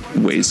out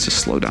ways to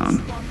slow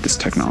down this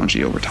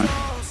technology over time.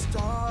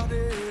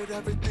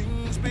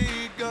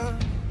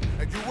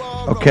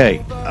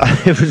 Okay,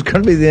 if it was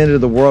going to be the end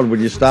of the world, would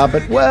you stop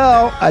it?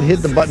 Well, I'd hit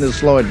the button to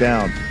slow it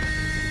down.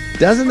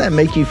 Doesn't that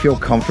make you feel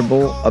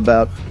comfortable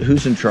about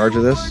who's in charge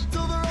of this?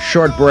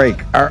 Short break.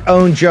 Our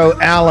own Joe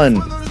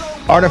Allen.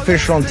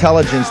 Artificial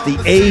intelligence,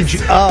 the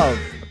age of.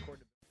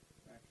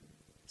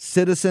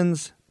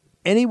 Citizens,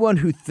 anyone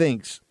who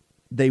thinks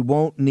they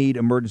won't need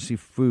emergency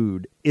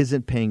food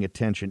isn't paying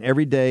attention.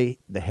 Every day,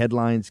 the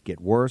headlines get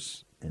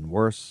worse and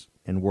worse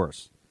and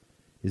worse.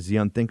 Is the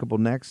unthinkable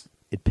next?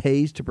 It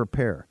pays to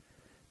prepare.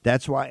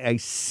 That's why I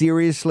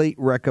seriously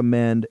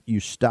recommend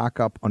you stock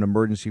up on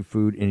emergency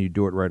food and you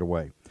do it right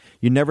away.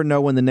 You never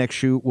know when the next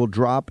shoe will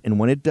drop, and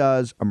when it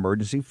does,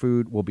 emergency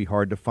food will be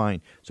hard to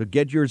find. So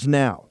get yours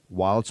now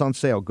while it's on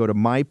sale. Go to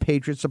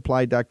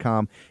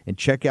mypatriotsupply.com and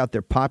check out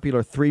their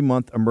popular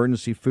 3-month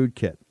emergency food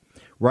kit.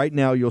 Right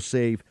now, you'll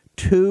save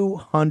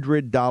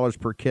 $200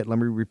 per kit. Let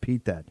me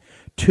repeat that.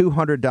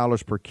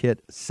 $200 per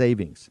kit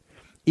savings.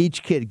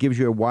 Each kit gives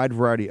you a wide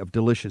variety of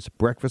delicious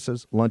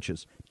breakfasts,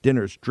 lunches,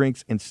 dinners,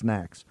 drinks, and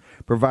snacks,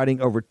 providing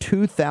over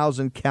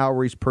 2,000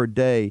 calories per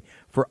day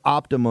for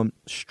optimum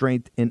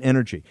strength and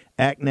energy.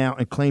 Act now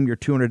and claim your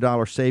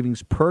 $200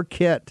 savings per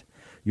kit.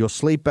 You'll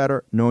sleep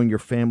better knowing your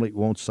family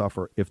won't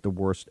suffer if the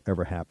worst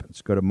ever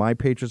happens. Go to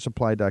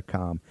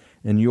mypatriotsupply.com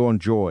and you'll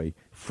enjoy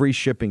free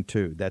shipping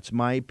too. That's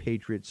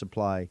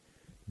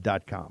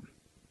mypatriotsupply.com.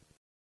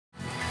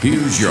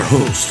 Here's your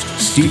host,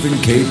 Stephen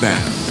K.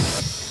 Bannon.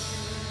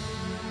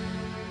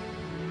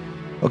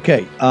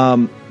 Okay,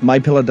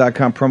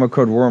 MyPillow.com, promo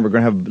code WARROOM. We're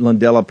going to have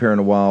Lundell up here in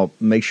a while.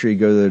 Make sure you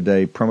go there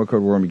today. Promo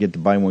code WARROOM. You get to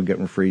buy one, get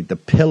one free. The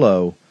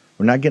pillow,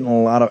 we're not getting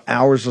a lot of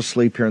hours of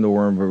sleep here in the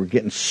Worm, but we're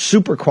getting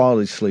super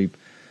quality sleep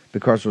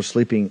because we're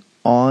sleeping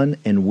on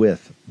and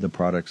with the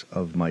products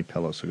of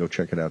MyPillow. So go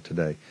check it out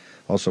today.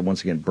 Also,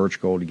 once again, Birch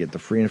Gold. You get the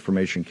free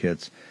information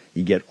kits.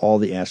 You get all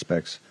the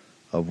aspects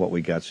of what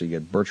we got. So you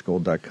get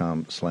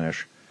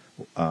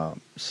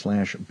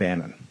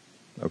birchgold.com/Bannon.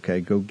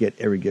 Okay, go get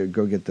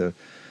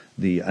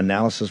the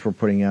analysis we're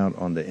putting out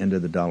on the end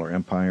of the dollar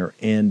empire,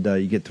 and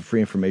you get the free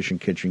information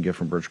kit you can get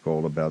from Birch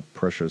Gold about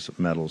precious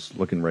metals,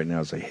 looking right now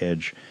as a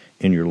hedge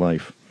in your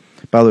life.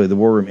 By the way, the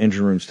War Room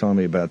Engine Room's telling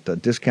me about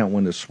discount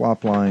windows,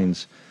 swap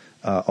lines,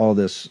 all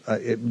this.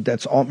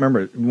 That's all.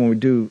 Remember, when we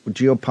do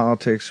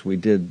geopolitics, we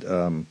did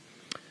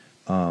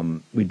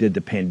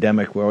the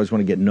pandemic. We always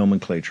want to get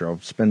nomenclature. I'll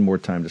spend more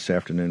time this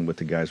afternoon with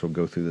the guys. We'll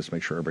go through this,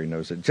 make sure everybody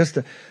knows it. Just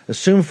to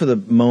assume for the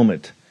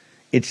moment,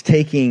 it's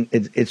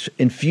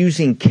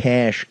infusing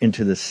cash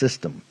into the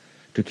system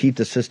to keep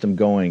the system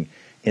going.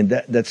 And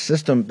that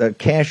system, that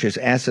cash is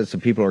assets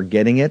that people are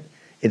getting it.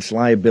 It's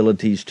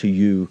liabilities to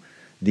you,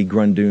 the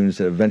Grundoons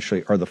that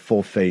eventually are the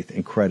full faith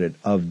and credit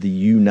of the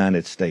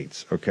United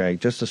States. Okay,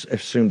 just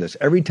assume this.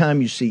 Every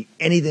time you see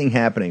anything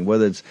happening,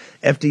 whether it's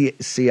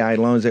FDIC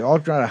loans, they all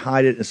try to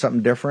hide it in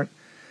something different.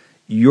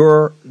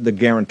 You're the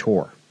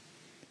guarantor.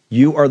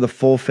 You are the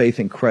full faith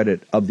and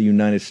credit of the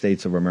United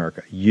States of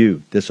America.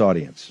 You, this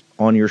audience,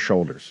 on your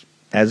shoulders,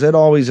 as it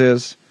always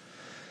is.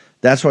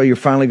 That's why you're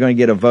finally going to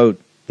get a vote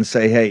and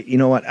say, hey, you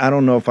know what? I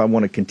don't know if I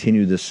want to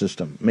continue this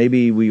system.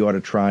 Maybe we ought to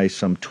try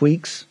some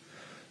tweaks.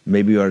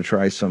 Maybe we ought to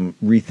try some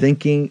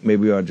rethinking.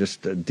 Maybe we ought to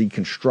just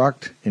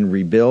deconstruct and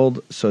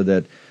rebuild so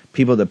that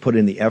people that put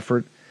in the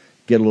effort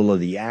get a little of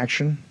the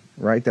action,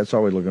 right? That's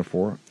all we're looking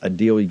for. A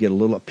deal, you get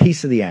a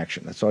piece of the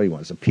action. That's all you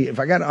want. If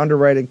I got to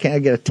underwrite it, can I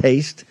get a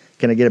taste?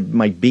 Can I get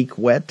my beak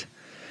wet,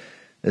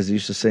 as they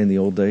used to say in the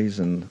old days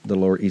in the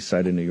Lower East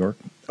Side of New York?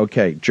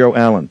 Okay, Joe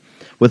Allen.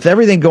 With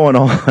everything going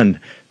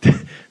on,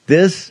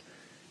 this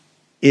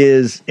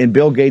is, and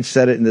Bill Gates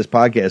said it in this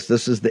podcast,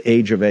 this is the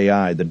age of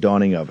AI, the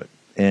dawning of it.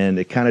 And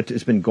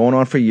it's been going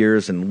on for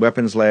years in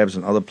weapons labs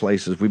and other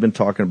places. We've been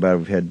talking about it.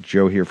 We've had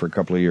Joe here for a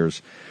couple of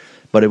years.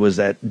 But it was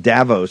at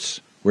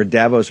Davos, where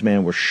Davos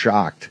man was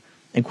shocked.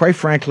 And quite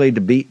frankly,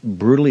 to be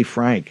brutally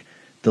frank,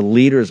 the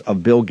leaders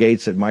of Bill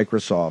Gates at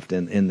Microsoft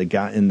and the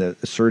guy in the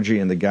Sergey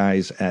and the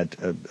guys at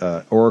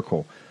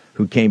Oracle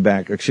who came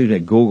back,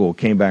 Google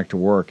came back to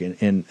work, and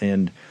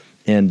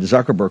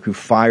Zuckerberg,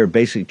 who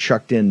basically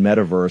chucked in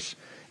metaverse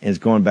and is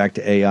going back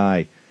to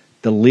AI.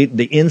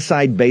 The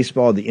inside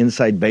baseball that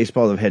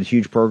have had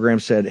huge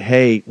programs said,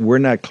 hey, we're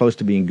not close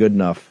to being good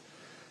enough,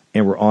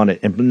 and we're on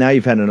it. And now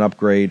you've had an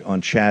upgrade on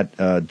Chat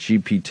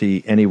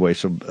GPT anyway.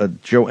 So,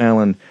 Joe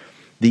Allen,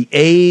 the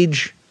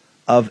age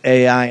of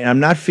AI, and I'm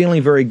not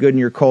feeling very good in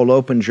your cold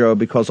open, Joe,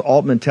 because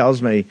Altman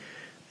tells me,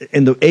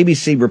 and the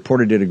ABC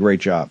reporter did a great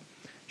job.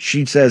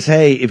 She says,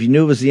 hey, if you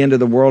knew it was the end of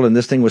the world and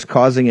this thing was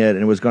causing it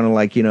and it was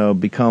going to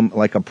become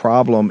like a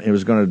problem, and it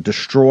was going to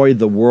destroy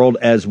the world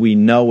as we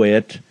know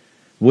it,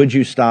 would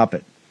you stop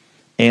it?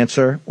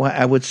 Answer, well,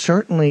 I would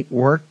certainly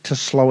work to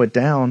slow it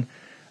down.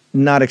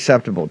 Not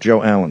acceptable.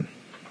 Joe Allen.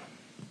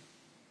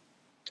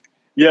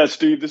 Yeah,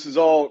 Steve, this is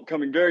all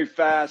coming very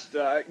fast.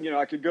 I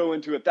could go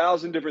into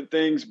 1,000 different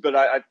things, but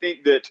I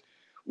think that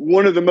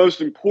one of the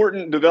most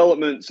important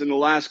developments in the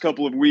last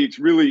couple of weeks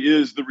really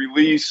is the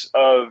release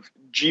of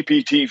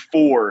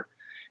GPT-4.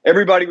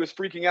 Everybody was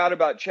freaking out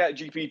about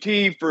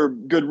ChatGPT for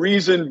good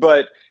reason,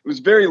 but it was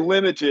very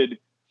limited.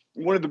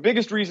 One of the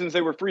biggest reasons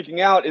they were freaking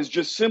out is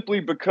just simply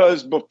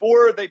because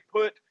before they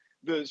put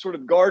the sort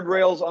of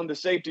guardrails on the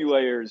safety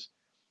layers,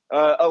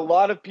 a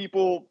lot of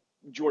people,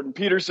 Jordan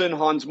Peterson,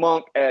 Hans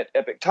Monk at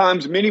Epoch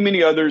Times, many,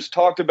 many others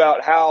talked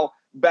about how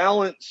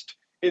balanced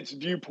its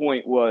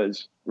viewpoint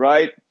was,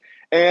 right?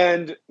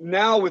 And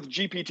now with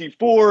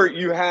GPT-4,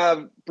 you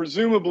have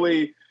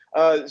presumably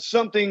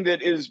something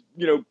that is,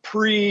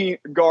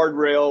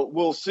 pre-guardrail,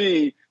 we'll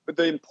see. But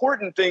the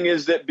important thing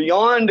is that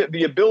beyond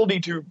the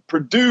ability to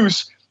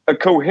produce a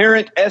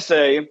coherent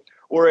essay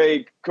or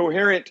a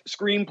coherent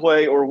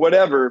screenplay or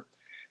whatever,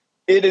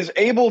 it is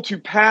able to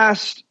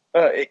pass,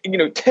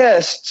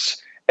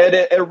 tests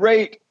at a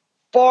rate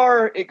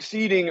far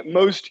exceeding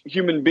most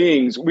human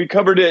beings. We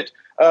covered it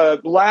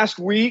last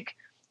week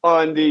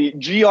on the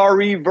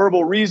GRE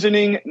verbal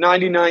reasoning,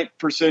 99th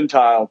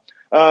percentile.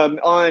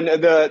 On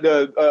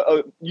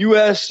the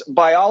U.S.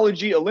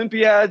 biology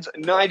Olympiads,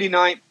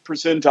 99th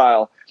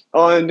percentile.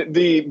 On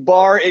the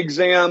bar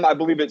exam, I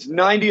believe it's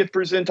 90th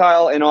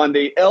percentile. And on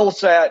the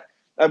LSAT,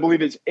 I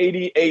believe it's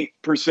 88th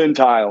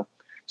percentile.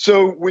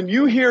 So when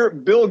you hear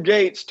Bill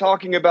Gates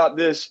talking about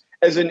this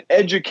as an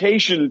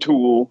education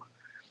tool,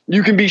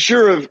 you can be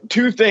sure of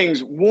two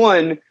things.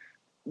 One,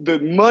 the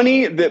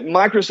money that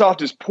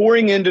Microsoft is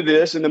pouring into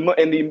this and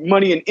the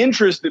money and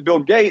interest that Bill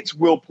Gates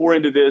will pour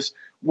into this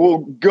will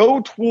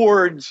go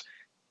towards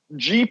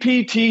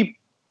GPT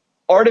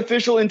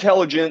artificial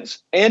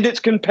intelligence and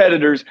its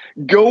competitors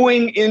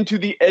going into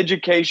the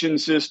education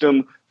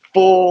system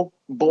full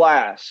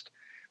blast.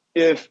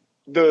 If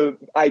the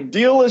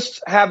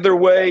idealists have their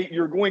way,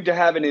 you're going to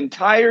have an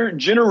entire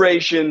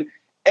generation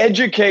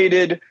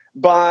educated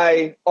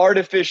by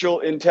artificial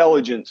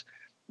intelligence.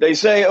 They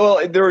say, well,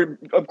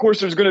 of course,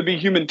 there's going to be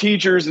human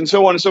teachers and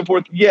so on and so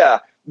forth. Yeah,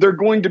 they're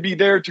going to be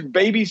there to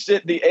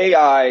babysit the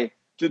AI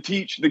to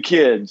teach the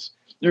kids.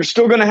 You're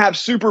still going to have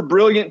super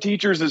brilliant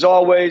teachers as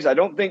always. I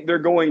don't think they're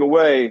going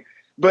away.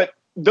 But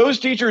those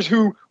teachers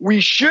who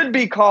we should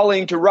be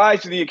calling to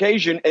rise to the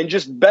occasion and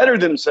just better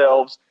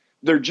themselves,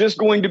 they're just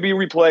going to be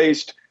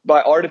replaced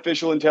by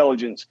artificial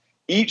intelligence.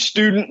 Each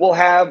student will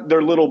have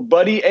their little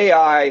buddy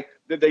AI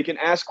that they can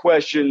ask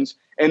questions,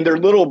 and their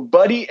little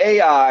buddy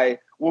AI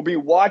will be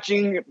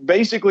watching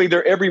basically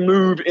their every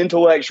move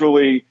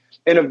intellectually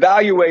and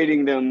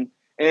evaluating them.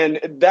 And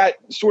that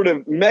sort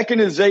of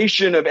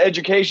mechanization of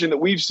education that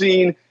we've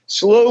seen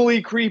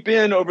slowly creep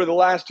in over the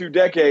last 2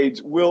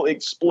 decades will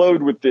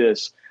explode with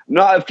this. I'm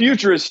not a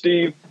futurist,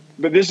 Steve,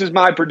 but this is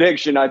my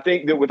prediction. I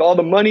think that with all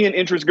the money and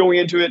interest going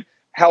into it,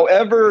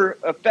 however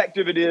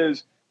effective it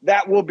is,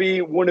 that will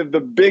be one of the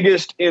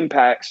biggest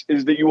impacts,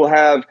 is that you will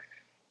have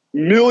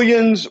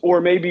millions or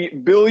maybe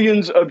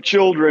billions of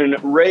children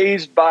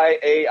raised by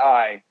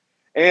AI.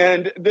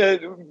 And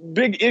the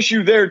big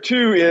issue there,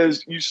 too,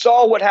 is you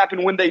saw what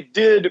happened when they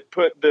did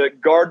put the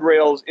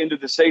guardrails into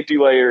the safety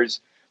layers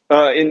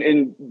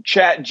in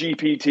Chat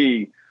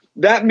GPT.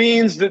 That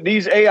means that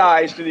these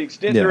AIs, to the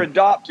extent they're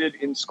adopted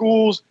in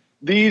schools,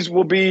 these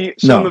will be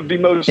some of the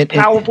most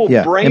powerful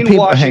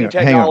brainwashing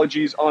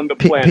technologies on the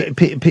planet.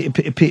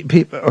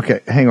 Okay,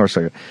 hang on a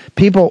second.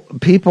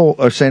 People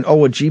are saying,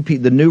 oh,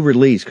 the new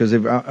release, because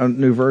a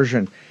new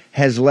version,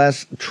 has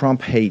less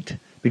Trump hate.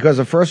 Because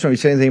the first one, you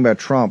say anything about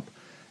Trump,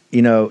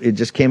 it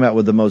just came out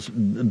with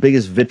the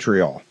biggest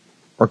vitriol,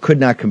 or could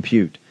not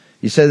compute.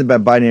 You said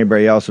about Biden and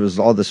everybody else, it was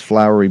all this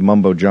flowery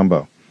mumbo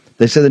jumbo.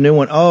 They said the new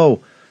one,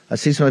 I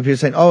see some people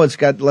saying, it's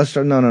got less.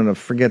 No,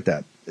 forget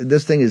that.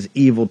 This thing is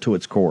evil to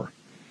its core.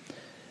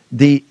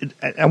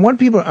 I want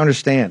people to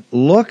understand,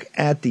 look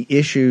at the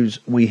issues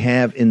we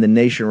have in the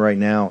nation right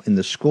now in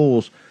the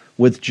schools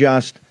with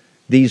just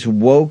these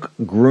woke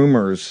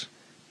groomers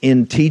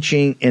in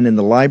teaching and in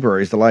the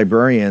libraries, the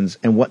librarians,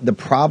 and what the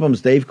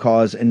problems they've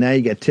caused. And now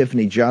you got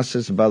Tiffany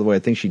Justice. And by the way, I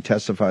think she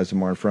testifies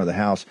tomorrow in front of the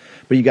House.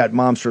 But you got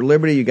Moms for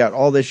Liberty. You got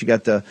all this. You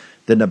got the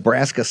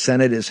Nebraska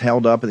Senate is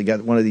held up. And they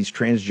got one of these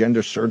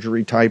transgender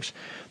surgery types.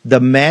 The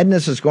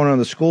madness that's going on in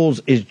the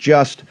schools is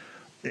just,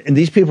 and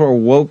these people are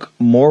woke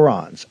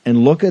morons.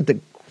 And look at the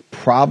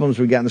problems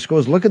we got in the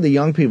schools. Look at the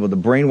young people, the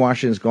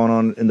brainwashing that's going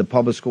on in the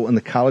public school, in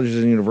the colleges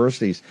and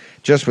universities,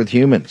 just with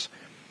humans.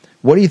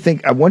 What do you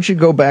think? I want you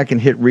to go back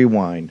and hit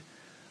rewind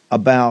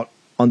about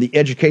on the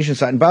education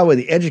side. And by the way,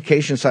 the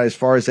education side, as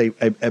far as a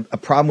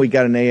problem we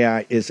got in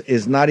AI,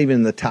 is not even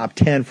in the top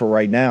 10 for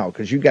right now,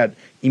 because you got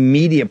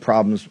immediate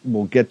problems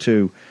we'll get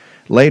to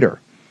later.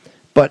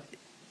 But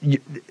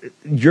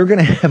you're going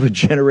to have a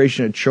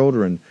generation of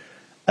children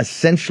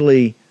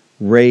essentially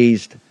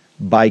raised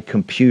by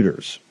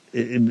computers.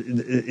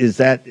 Is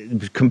that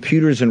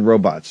computers and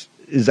robots?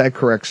 Is that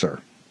correct, sir?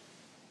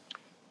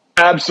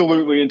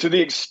 Absolutely. And to the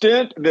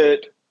extent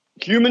that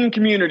human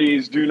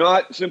communities do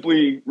not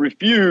simply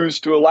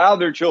refuse to allow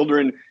their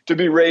children to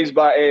be raised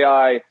by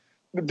AI,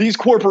 these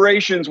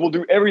corporations will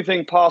do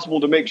everything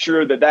possible to make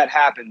sure that that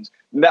happens.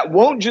 And that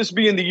won't just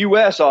be in the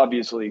U.S.,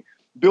 obviously.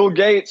 Bill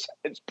Gates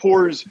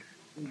pours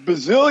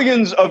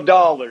bazillions of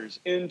dollars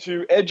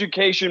into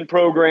education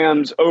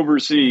programs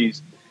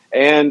overseas.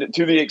 And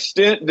to the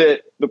extent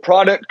that the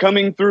product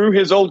coming through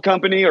his old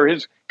company, or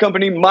his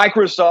company,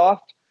 Microsoft,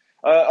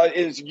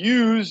 is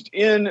used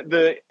in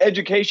the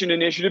education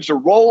initiatives to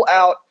roll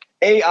out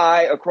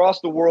AI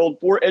across the world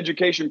for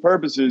education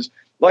purposes,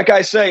 like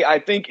I say, I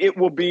think it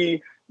will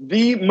be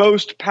the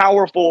most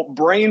powerful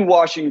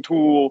brainwashing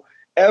tool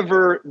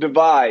ever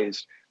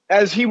devised.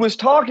 As he was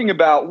talking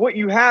about, what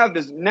you have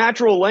is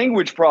natural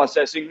language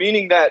processing,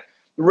 meaning that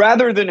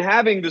rather than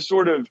having the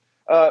sort of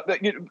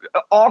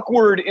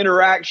awkward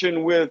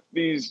interaction with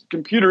these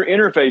computer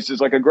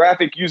interfaces, like a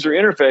graphic user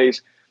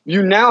interface,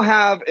 you now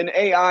have an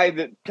AI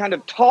that kind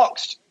of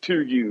talks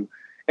to you.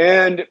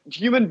 And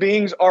human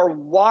beings are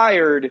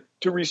wired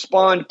to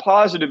respond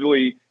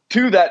positively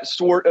to that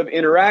sort of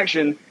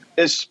interaction,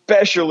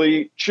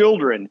 especially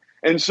children.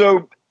 And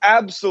so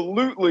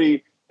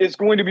absolutely, it's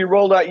going to be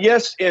rolled out.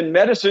 Yes, in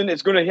medicine,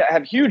 it's going to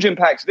have huge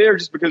impacts there,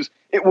 just because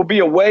it will be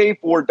a way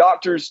for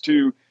doctors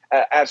to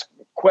ask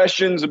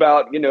questions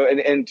about,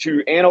 and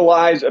to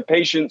analyze a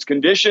patient's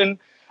condition.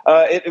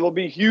 It will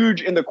be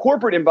huge in the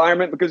corporate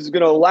environment, because it's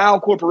going to allow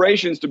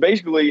corporations to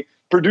basically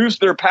produce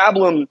their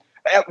pablum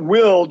at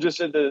will,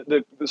 just at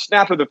the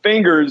snap of the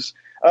fingers.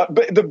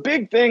 But the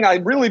big thing I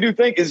really do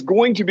think is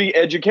going to be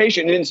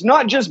education. And it's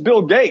not just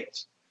Bill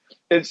Gates.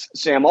 It's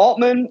Sam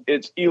Altman.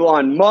 It's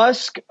Elon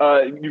Musk.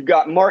 You've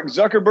got Mark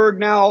Zuckerberg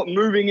now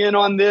moving in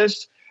on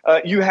this.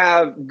 You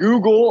have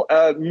Google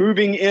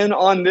moving in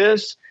on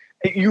this.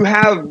 you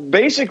have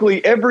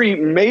basically every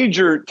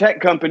major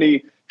tech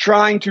company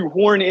trying to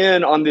horn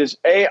in on this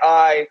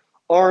AI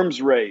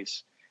arms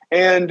race.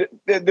 And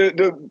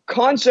the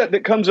concept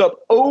that comes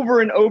up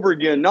over and over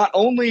again, not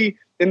only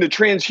in the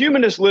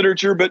transhumanist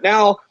literature, but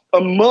now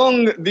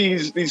among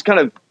these kind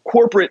of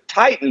corporate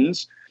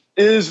titans,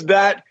 is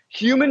that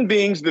human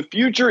beings, the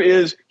future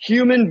is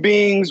human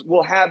beings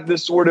will have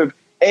this sort of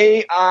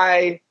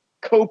AI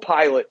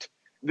co-pilot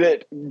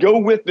that go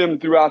with them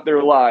throughout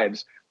their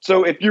lives.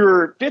 So if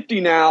you're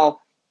 50 now,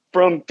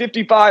 from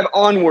 55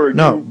 onward,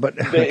 in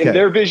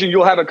their vision,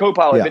 you'll have a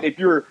co-pilot. Yeah. But if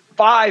you're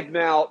 5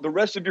 now, the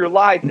rest of your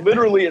life,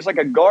 literally, it's like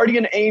a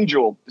guardian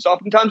angel. It's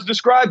oftentimes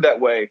described that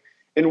way,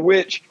 in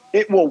which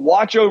it will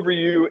watch over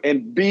you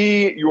and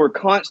be your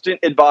constant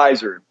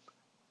advisor.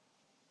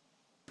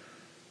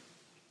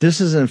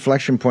 This is an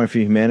inflection point for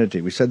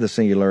humanity. We said the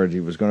singularity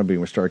was going to be,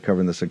 and we started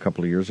covering this a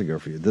couple of years ago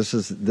for you.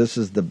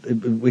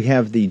 We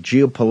have the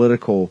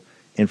geopolitical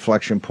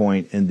inflection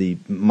point and the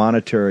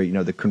monetary,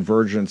 the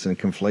convergence and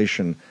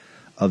conflation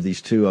of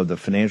these two, of the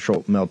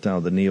financial meltdown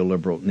of the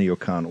neoliberal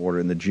neocon order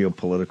and the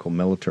geopolitical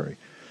military.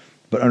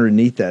 But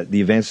underneath that,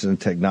 the advances in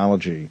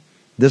technology,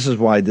 this is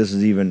why this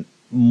is even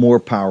more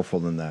powerful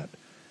than that.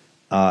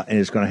 And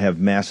it's going to have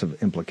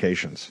massive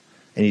implications.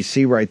 And you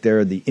see right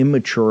there the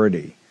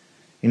immaturity.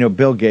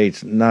 Bill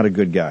Gates, not a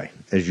good guy,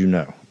 as you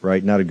know,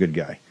 right? Not a good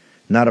guy.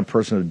 Not a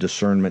person of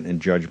discernment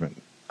and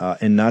judgment.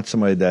 And not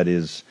somebody that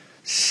is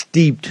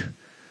steeped,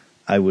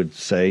 I would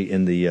say,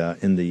 in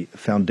the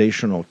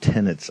foundational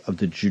tenets of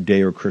the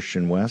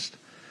Judeo-Christian West.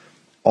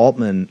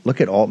 Altman, look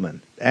at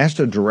Altman, asked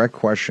a direct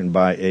question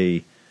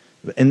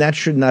and that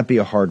should not be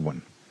a hard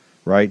one,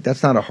 right?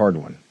 That's not a hard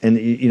one. And,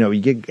 you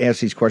get asked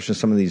these questions,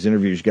 some of these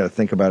interviews, you got to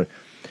think about it.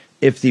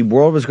 If the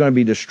world was going to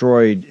be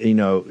destroyed,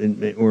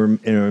 or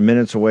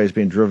minutes away is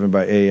being driven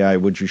by AI,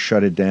 would you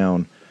shut it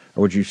down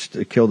or would you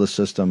kill the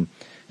system?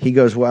 He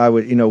goes, well, I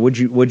would, would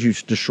you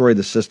destroy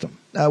the system?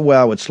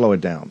 Well, I would slow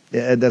it down.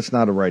 That's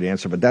not a right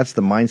answer, but that's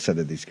the mindset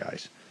of these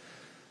guys.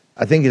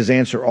 I think his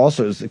answer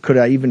also is, could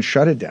I even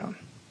shut it down?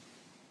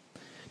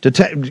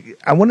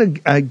 I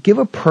want to give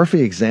a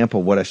perfect example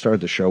of what I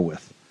started the show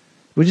with.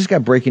 We just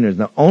got breaking news.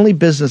 Now, only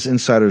Business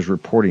Insider is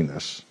reporting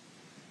this,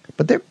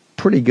 but they're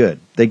pretty good.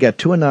 They got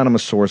 2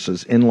 anonymous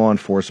sources in law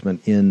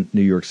enforcement in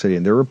New York City,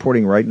 and they're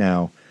reporting right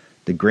now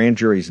the grand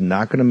jury is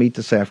not going to meet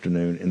this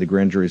afternoon, and the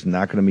grand jury is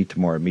not going to meet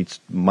tomorrow. It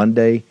meets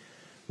Monday,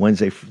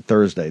 Wednesday,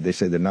 Thursday. They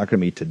say they're not going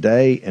to meet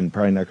today and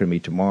probably not going to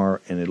meet tomorrow,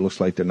 and it looks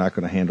like they're not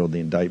going to handle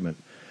the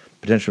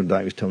potential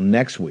indictment until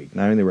next week.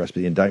 Not only the rest,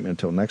 but the indictment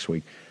until next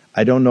week.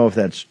 I don't know if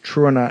that's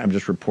true or not. I'm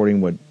just reporting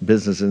what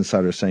Business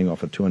Insider is saying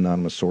off of 2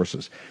 anonymous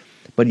sources.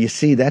 But you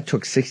see, that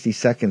took 60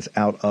 seconds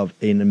out of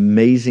an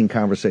amazing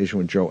conversation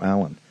with Joe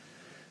Allen.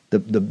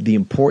 The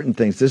important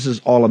things, this is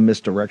all a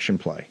misdirection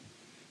play.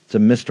 It's a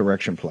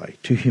misdirection play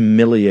to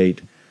humiliate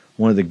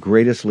one of the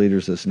greatest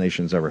leaders this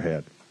nation's ever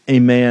had. A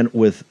man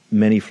with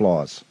many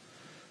flaws,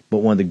 but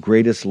one of the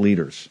greatest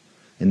leaders.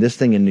 And this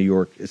thing in New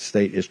York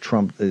State is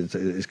Trump,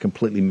 is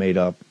completely made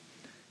up.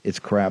 It's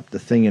crap. The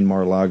thing in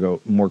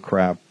Mar-a-Lago, more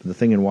crap. The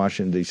thing in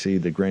Washington, D.C.,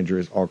 the grand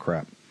jury is all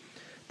crap.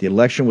 The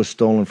election was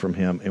stolen from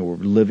him, and we're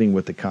living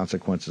with the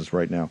consequences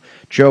right now.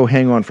 Joe,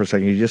 hang on for a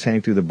second. You just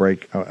hang through the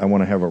break. I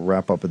want to have a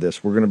wrap-up of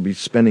this. We're going to be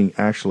spending,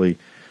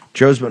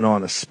 Joe's been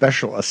on a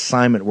special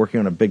assignment working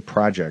on a big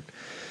project.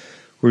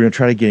 We're going to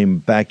try to get him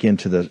back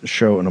into the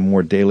show on a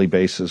more daily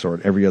basis or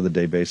an every other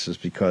day basis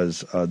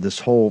because this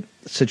whole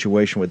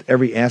situation with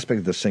every aspect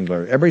of the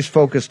singularity, everybody's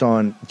focused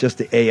on just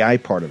the AI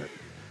part of it,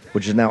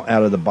 which is now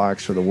out of the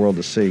box for the world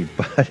to see.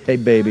 But, hey,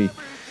 baby,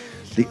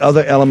 the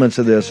other elements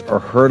of this are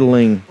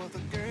hurtling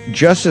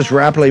just as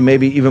rapidly,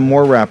 maybe even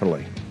more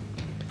rapidly.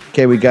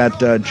 Okay, we got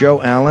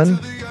Joe Allen,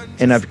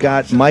 and I've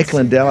got Mike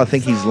Lindell. I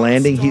think he's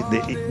landing.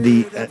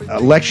 The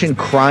Election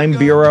Crime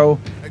Bureau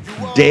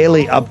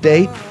daily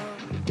update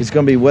is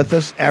going to be with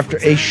us after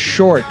a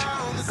short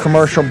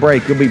commercial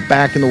break. You'll be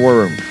back in the War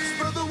Room.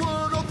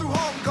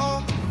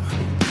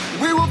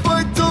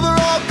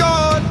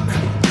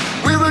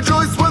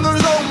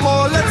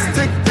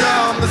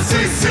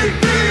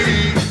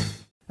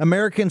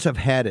 Americans have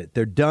had it.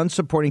 They're done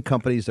supporting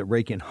companies that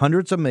rake in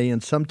hundreds of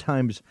millions,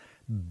 sometimes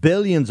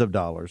billions of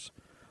dollars,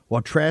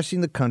 while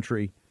trashing the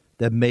country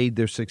that made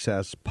their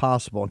success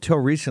possible. Until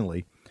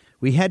recently,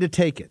 we had to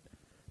take it.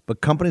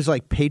 But companies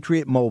like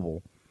Patriot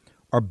Mobile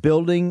are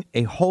building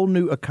a whole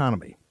new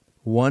economy,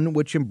 one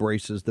which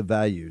embraces the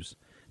values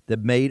that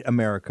made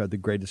America the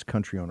greatest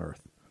country on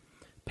earth.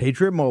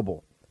 Patriot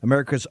Mobile,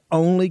 America's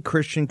only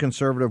Christian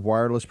conservative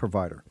wireless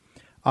provider,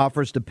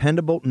 offers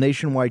dependable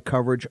nationwide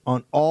coverage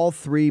on all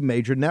 3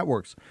 major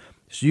networks,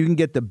 so you can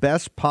get the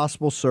best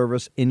possible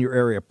service in your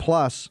area.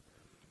 Plus,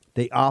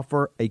 they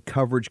offer a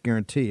coverage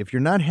guarantee. If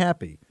you're not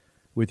happy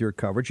with your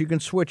coverage, you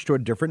can switch to a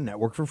different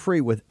network for free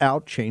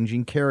without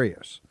changing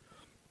carriers.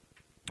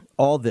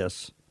 All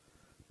this,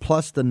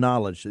 plus the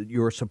knowledge that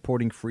you are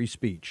supporting free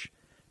speech,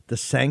 the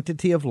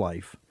sanctity of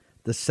life,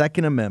 the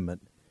Second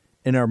Amendment,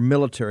 and our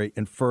military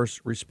and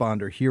first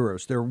responder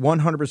heroes. Their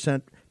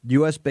 100%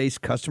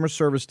 U.S.-based customer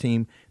service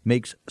team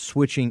makes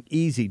switching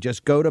easy.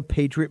 Just go to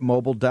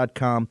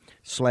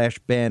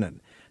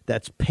patriotmobile.com/Bannon.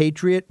 That's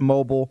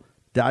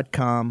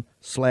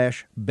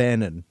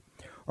patriotmobile.com/Bannon.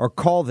 Or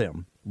call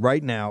them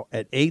right now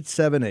at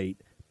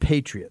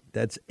 878-PATRIOT.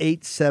 That's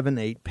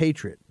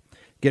 878-PATRIOT.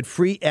 Get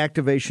free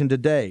activation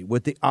today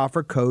with the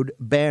offer code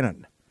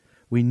Bannon.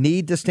 We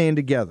need to stand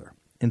together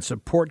and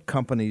support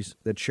companies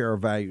that share our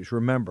values.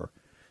 Remember,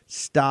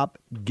 stop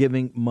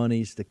giving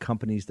monies to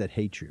companies that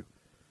hate you.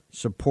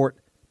 Support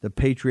the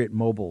Patriot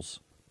Mobiles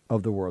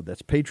of the world.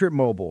 That's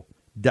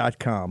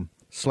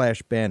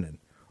patriotmobile.com/Bannon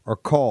or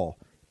call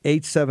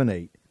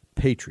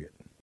 878-PATRIOT.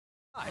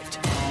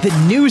 The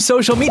new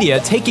social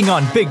media taking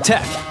on big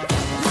tech,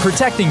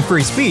 protecting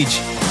free speech,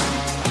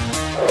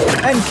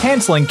 and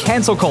canceling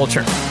cancel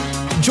culture.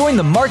 Join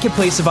the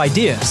marketplace of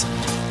ideas.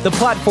 The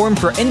platform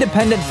for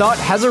independent thought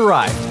has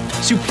arrived.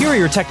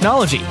 Superior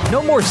technology.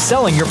 No more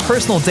selling your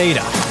personal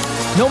data.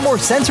 No more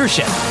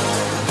censorship.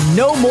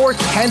 No more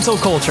cancel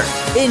culture.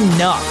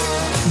 Enough.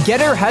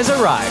 Getter has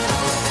arrived.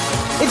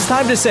 It's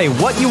time to say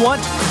what you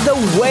want, the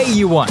way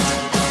you want.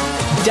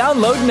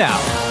 Download now.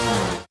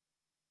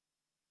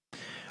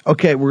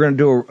 Okay, we're going to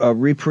do a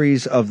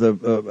reprise of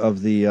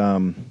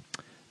the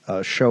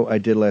show I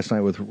did last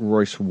night with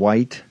Royce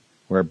White,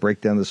 where I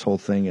break down this whole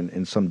thing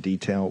in some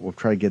detail. We'll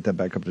try to get that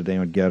back up to date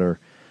on Getter.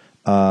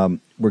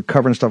 We're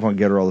covering stuff on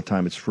Getter all the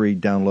time. It's free.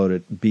 Download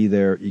it. Be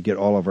there. You get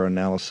all of our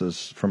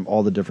analysis from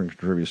all the different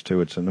contributors to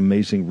it. It's an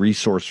amazing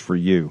resource for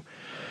you.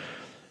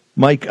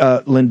 Mike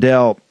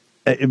Lindell.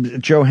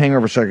 Joe, hang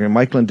over a second.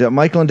 Mike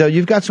Lindell,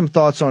 you've got some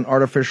thoughts on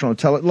artificial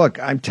intelligence. Look,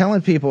 I'm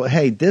telling people,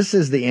 hey, this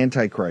is the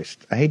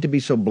Antichrist. I hate to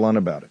be so blunt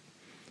about it,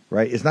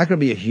 right? It's not going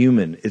to be a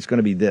human. It's going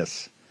to be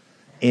this.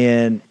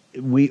 And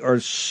we are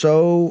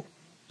so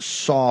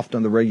soft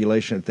on the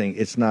regulation thing,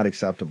 it's not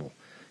acceptable.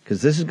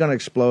 Because this is going to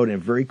explode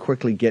and very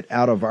quickly get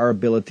out of our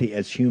ability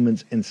as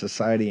humans in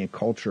society and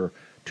culture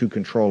to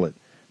control it.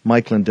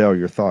 Mike Lindell,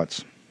 your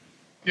thoughts?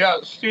 Yeah,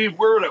 Steve,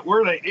 we're at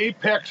an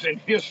apex in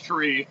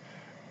history.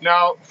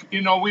 Now,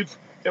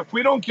 if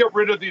we don't get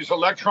rid of these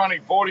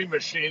electronic voting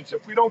machines,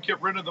 if we don't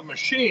get rid of the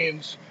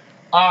machines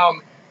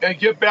and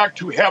get back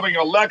to having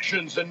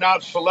elections and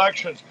not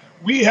selections,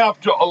 we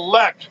have to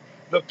elect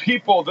the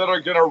people that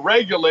are going to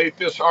regulate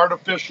this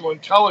artificial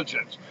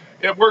intelligence.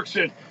 It works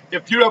we're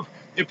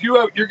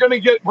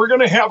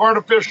going to have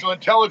artificial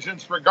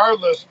intelligence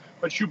regardless,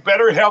 but you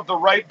better have the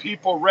right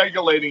people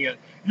regulating it.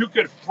 You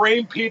could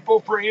frame people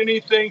for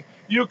anything.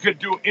 You could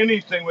do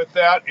anything with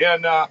that.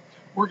 And,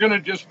 we're going to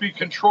just be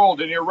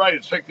controlled. And you're right,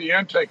 it's like the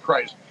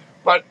Antichrist.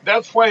 But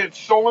that's why it's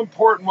so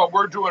important what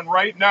we're doing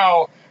right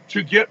now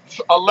to get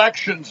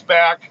elections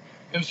back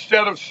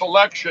instead of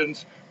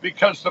selections,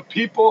 because the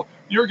people,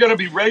 you're going to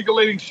be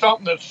regulating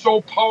something that's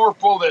so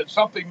powerful that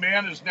something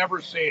man has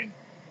never seen.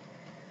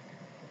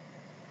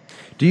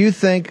 Do you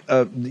think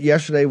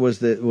yesterday was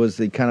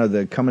the kind of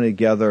the coming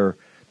together?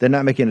 They're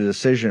not making a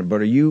decision,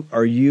 but are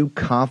you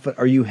confident?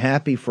 Are you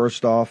happy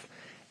first off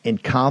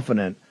and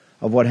confident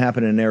of what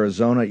happened in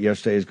Arizona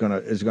yesterday is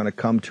going to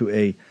come to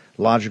a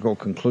logical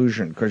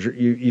conclusion? Because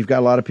you've got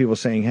a lot of people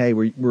saying, "Hey,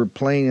 we're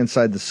playing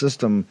inside the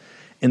system,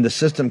 and the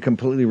system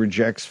completely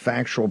rejects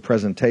factual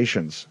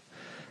presentations."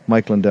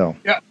 Mike Lindell.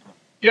 Yeah.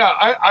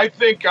 I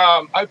think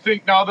now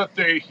that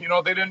they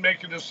didn't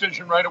make a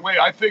decision right away,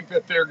 I think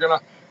that they're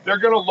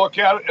gonna look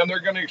at it and they're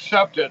gonna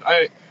accept it.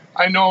 I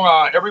know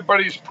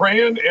everybody's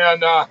praying,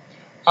 and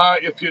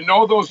if you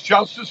know those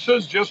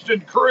justices, just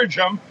encourage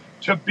them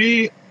to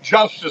be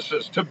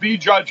justices, to be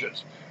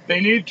judges.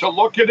 They need to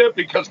look at it,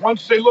 because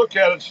once they look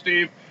at it,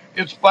 Steve,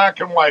 it's black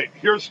and white.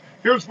 Here's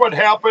what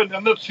happened,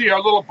 and let's see our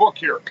little book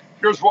here.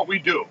 Here's what we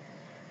do.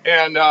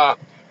 And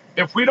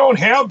if we don't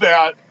have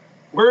that,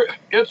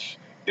 it's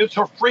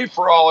a free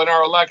for all in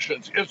our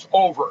elections. It's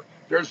over.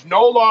 There's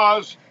no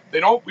laws.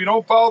 We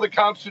don't follow the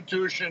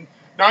Constitution.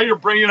 Now you're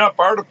bringing up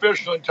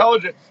artificial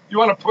intelligence. You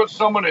want to put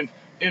someone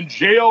in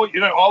jail?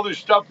 All this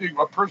stuff that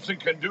a person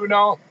can do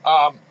now.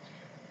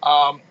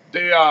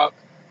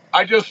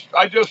 I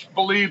just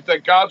believe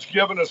that God's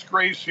given us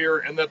grace here,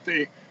 and that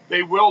they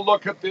will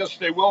look at this,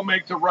 they will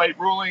make the right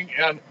ruling,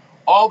 and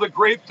all the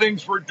great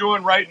things we're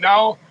doing right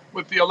now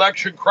with the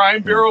Election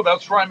Crime Bureau.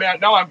 That's where I'm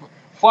at now. I'm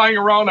flying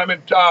around. I'm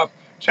in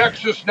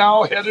Texas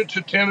now, headed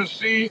to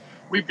Tennessee.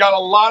 We've got a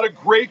lot of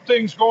great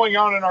things going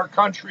on in our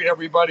country,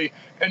 everybody,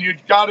 and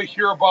you've got to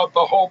hear about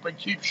the hope and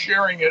keep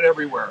sharing it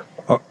everywhere.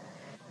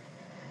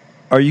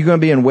 Are you going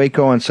to be in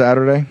Waco on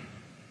Saturday?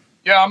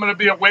 Yeah, I'm going to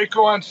be at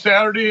Waco on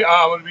Saturday.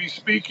 I'm going to be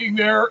speaking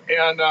there,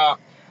 and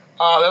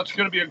that's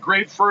going to be a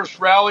great first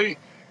rally.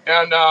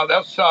 And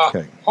that's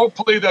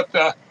hopefully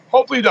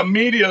the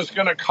media is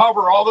going to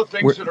cover all the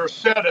things that are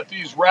said at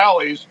these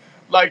rallies.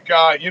 Like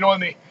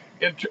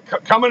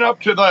coming up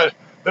to the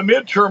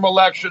midterm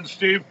elections,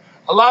 Steve,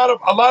 a lot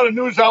of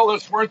news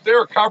outlets weren't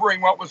there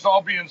covering what was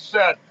all being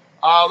said.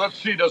 Let's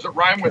see, does it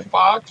rhyme with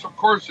Fox? Of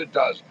course it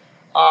does.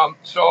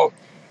 So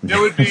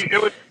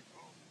it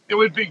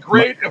would be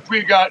great if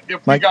we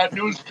got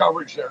news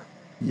coverage there.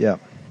 Yeah.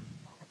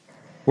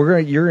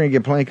 You're gonna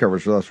get plenty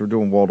coverage with us. We're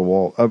doing wall to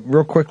wall.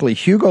 Real quickly,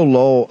 Hugo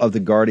Lowell of The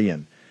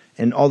Guardian,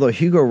 and although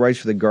Hugo writes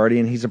for The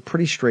Guardian, he's a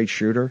pretty straight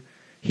shooter.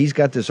 He's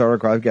got this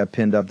article I've got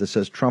pinned up that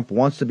says Trump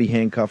wants to be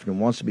handcuffed and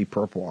wants to be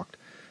perp walked,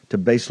 to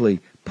basically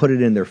put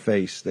it in their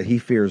face that he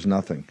fears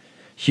nothing.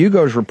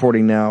 Hugo's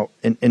reporting now,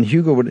 and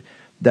Hugo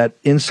that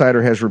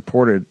insider has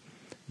reported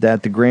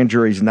that the grand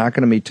jury is not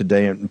going to meet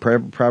today and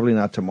probably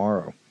not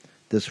tomorrow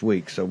this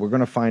week. So we're going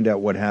to find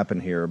out what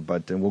happened here,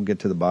 but we'll get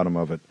to the bottom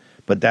of it.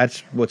 But that's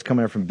what's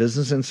coming out from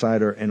Business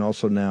Insider, and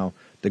also now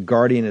The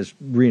Guardian is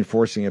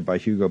reinforcing it by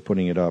Hugo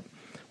putting it up.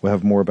 We'll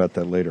have more about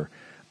that later.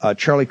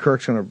 Charlie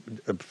Kirk's going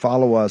to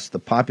follow us, the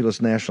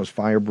populist nationalist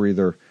fire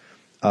breather,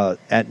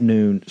 at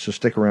noon, so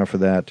stick around for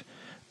that.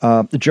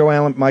 Joe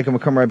Allen, Mike, I'm going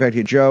to come right back to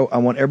you. Joe, I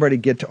want everybody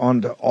to get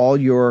onto all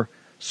your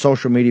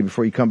social media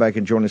before you come back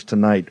and join us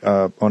tonight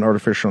on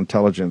artificial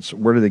intelligence.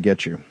 Where do they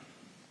get you?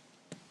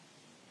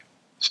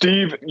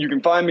 Steve, you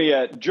can find me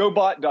at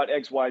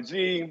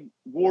joebot.xyz,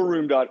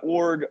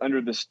 warroom.org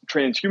under the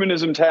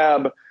transhumanism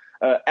tab,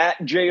 at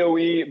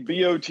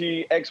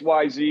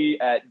JOEBOTXYZ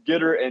at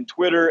Gitter and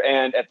Twitter.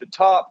 And at the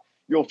top,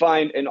 you'll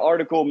find an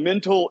article,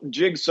 Mental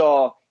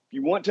Jigsaw. If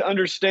you want to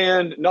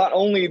understand not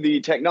only the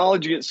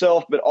technology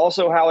itself, but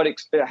also how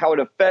it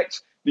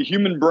affects the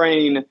human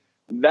brain,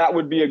 that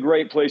would be a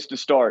great place to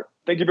start.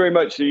 Thank you very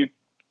much, Steve.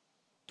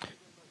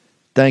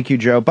 Thank you,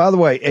 Joe. By the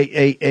way,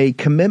 a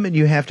commitment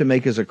you have to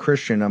make as a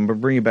Christian, I'm going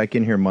to bring you back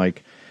in here,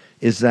 Mike,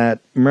 is that,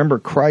 remember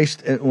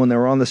Christ, when they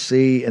were on the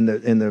sea and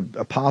the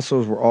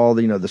apostles were all,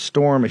 the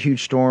storm, a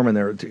huge storm,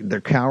 and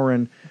they're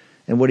cowering.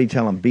 And what did he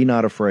tell them? Be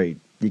not afraid.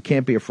 You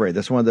can't be afraid.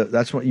 That's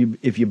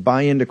if you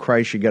buy into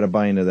Christ, you got to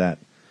buy into that.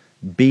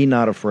 Be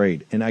not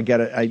afraid. And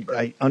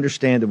I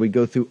understand that we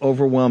go through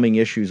overwhelming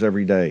issues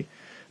every day,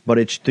 but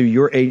it's through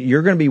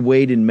you're going to be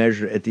weighed and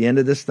measured at the end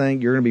of this thing.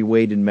 You're going to be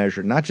weighed and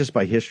measured, not just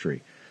by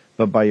history,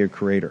 but by your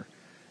Creator.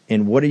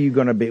 And what are you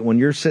going to be when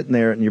you're sitting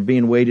there and you're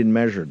being weighed and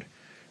measured,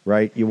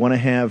 right? You want to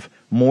have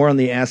more on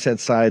the asset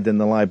side than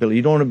the liability.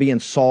 You don't want to be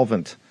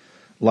insolvent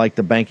like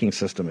the banking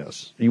system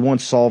is. You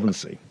want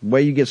solvency. The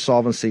way you get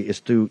solvency is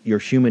through your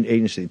human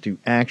agency, through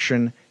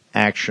action,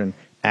 action,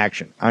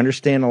 action. I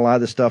understand a lot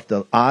of the stuff.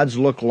 The odds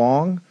look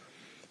long,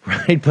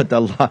 right? But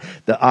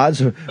the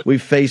odds,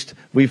 we've faced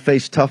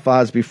tough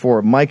odds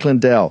before. Mike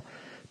Lindell,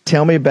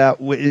 tell me about,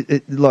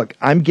 look,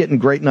 I'm getting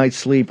great night's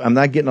sleep. I'm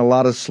not getting a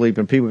lot of sleep,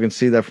 and people can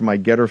see that from my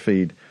Getter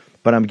feed,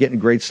 but I'm getting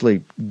great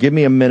sleep. Give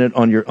me a minute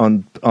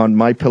on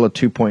My Pillow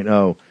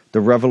 2.0,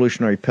 the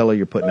revolutionary pillow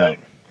you're putting out.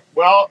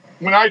 Well,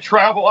 when I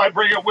travel, I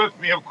bring it with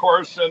me, of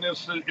course, and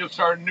it's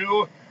our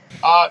new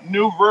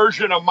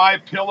version of My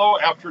Pillow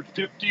after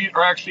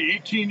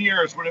 18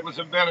 years when it was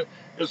invented.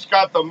 It's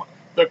got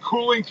the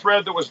cooling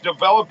thread that was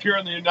developed here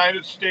in the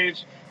United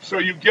States, so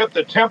you get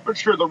the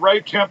temperature, the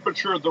right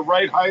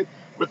height,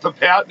 with the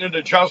patented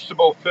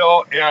adjustable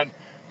fill. And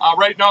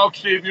right now,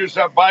 Steve, use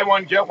that buy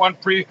one, get one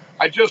free.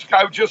 I just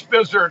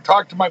visited and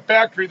talked to my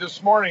factory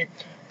this morning.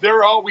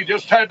 We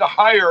just had to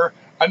hire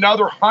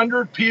another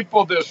 100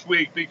 people this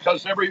week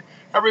because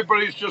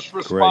everybody's just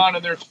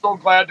responding. They're so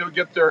glad to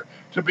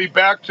be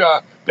back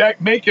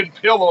making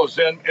pillows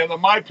and the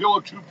My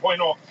Pillow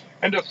 2.0.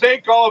 And to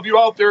thank all of you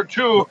out there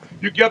too,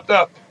 you get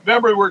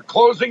remember, we're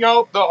closing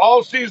out the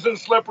all season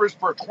slippers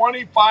for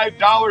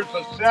 $25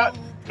 a set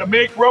to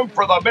make room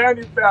for the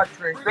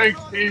manufacturing. Thanks,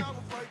 Steve.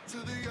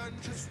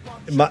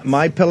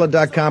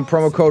 MyPillow.com,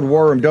 promo code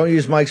War Room. Don't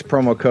use Mike's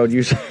promo code.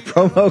 Use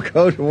promo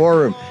code War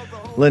Room.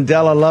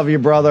 Lindell, I love you,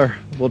 brother.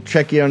 We'll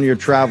check you on your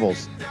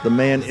travels. The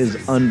man is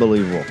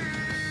unbelievable.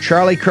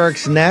 Charlie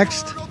Kirk's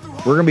next.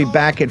 We're going to be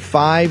back at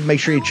 5.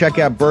 Make sure you check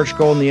out Birch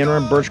Gold in the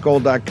interim,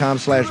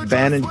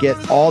 birchgold.com/Bannon.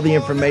 Get all the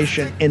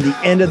information in the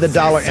end of the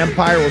dollar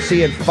empire. We'll see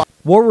you at 5.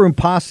 War Room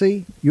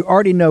Posse, you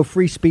already know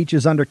free speech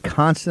is under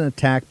constant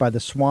attack by the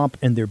swamp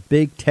and their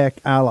big tech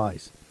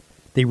allies.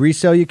 They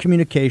resell your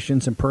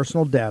communications and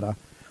personal data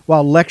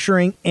while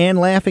lecturing and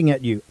laughing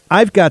at you.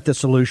 I've got the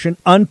solution.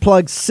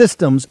 Unplugged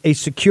Systems, a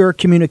secure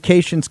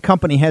communications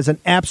company, has an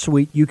app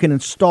suite you can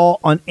install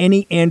on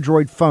any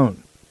Android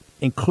phone,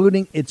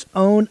 including its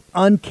own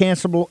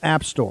uncancelable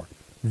app store,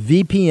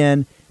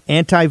 VPN,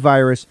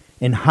 antivirus,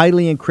 and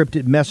highly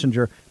encrypted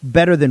messenger,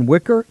 better than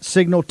Wicker,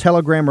 Signal,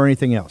 Telegram, or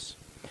anything else.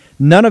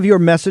 None of your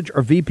message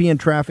or VPN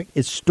traffic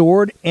is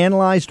stored,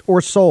 analyzed,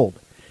 or sold.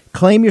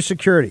 Claim your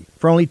security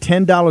for only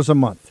 $10 a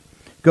month.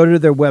 Go to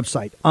their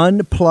website,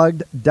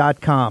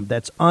 unplugged.com.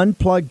 That's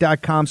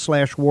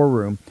unplugged.com/war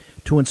room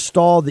to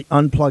install the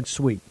Unplugged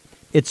suite.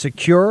 It's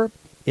secure,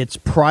 it's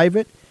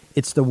private,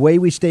 it's the way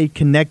we stay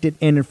connected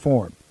and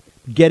informed.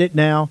 Get it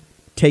now.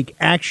 Take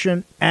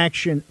action,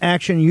 action,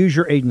 action. Use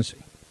your agency.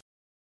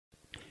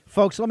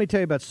 Folks, let me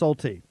tell you about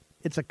Solti.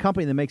 It's a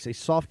company that makes a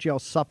soft gel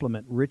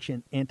supplement rich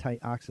in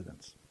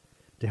antioxidants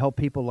to help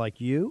people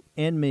like you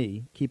and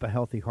me keep a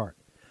healthy heart.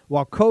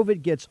 While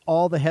COVID gets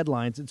all the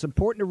headlines, it's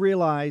important to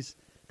realize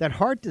that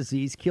heart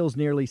disease kills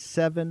nearly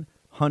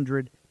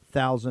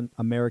 700,000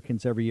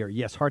 Americans every year.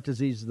 Yes, heart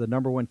disease is the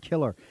number one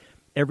killer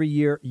every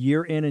year,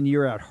 year in and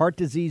year out. Heart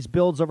disease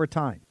builds over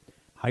time.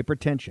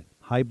 hypertension,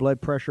 high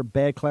blood pressure,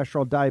 bad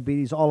cholesterol,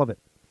 diabetes, all of it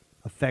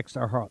affects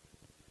our heart.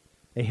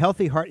 A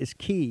healthy heart is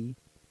key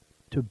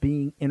to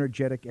being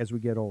energetic as we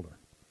get older.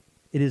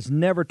 It is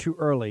never too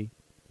early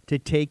to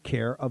take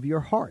care of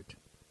your heart.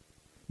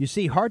 You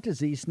see, heart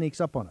disease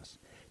sneaks up on us.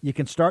 You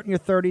can start in your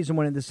 30s, and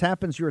when this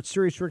happens, you're at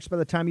serious risk by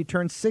the time you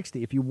turn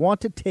 60. If you want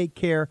to take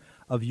care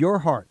of your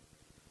heart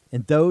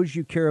and those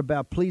you care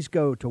about, please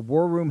go to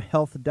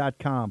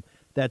warroomhealth.com.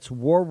 That's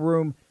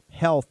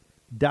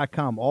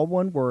warroomhealth.com. All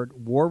one word,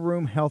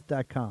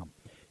 warroomhealth.com.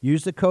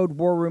 Use the code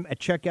WARROOM at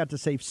checkout to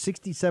save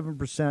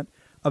 67%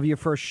 of your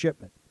first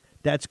shipment.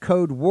 That's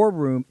code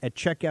WARROOM at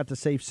checkout to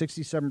save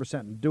 67%.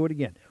 And do it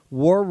again.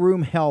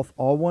 Warroom Health,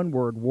 all one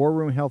word,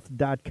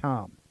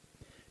 warroomhealth.com.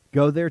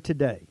 Go there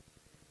today.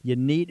 You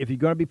need, if you're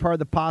going to be part of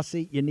the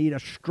posse, you need a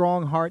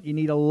strong heart. You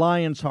need a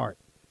lion's heart.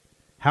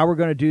 How we're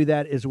going to do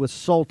that is with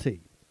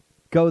Salty.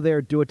 Go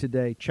there, do it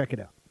today. Check it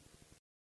out.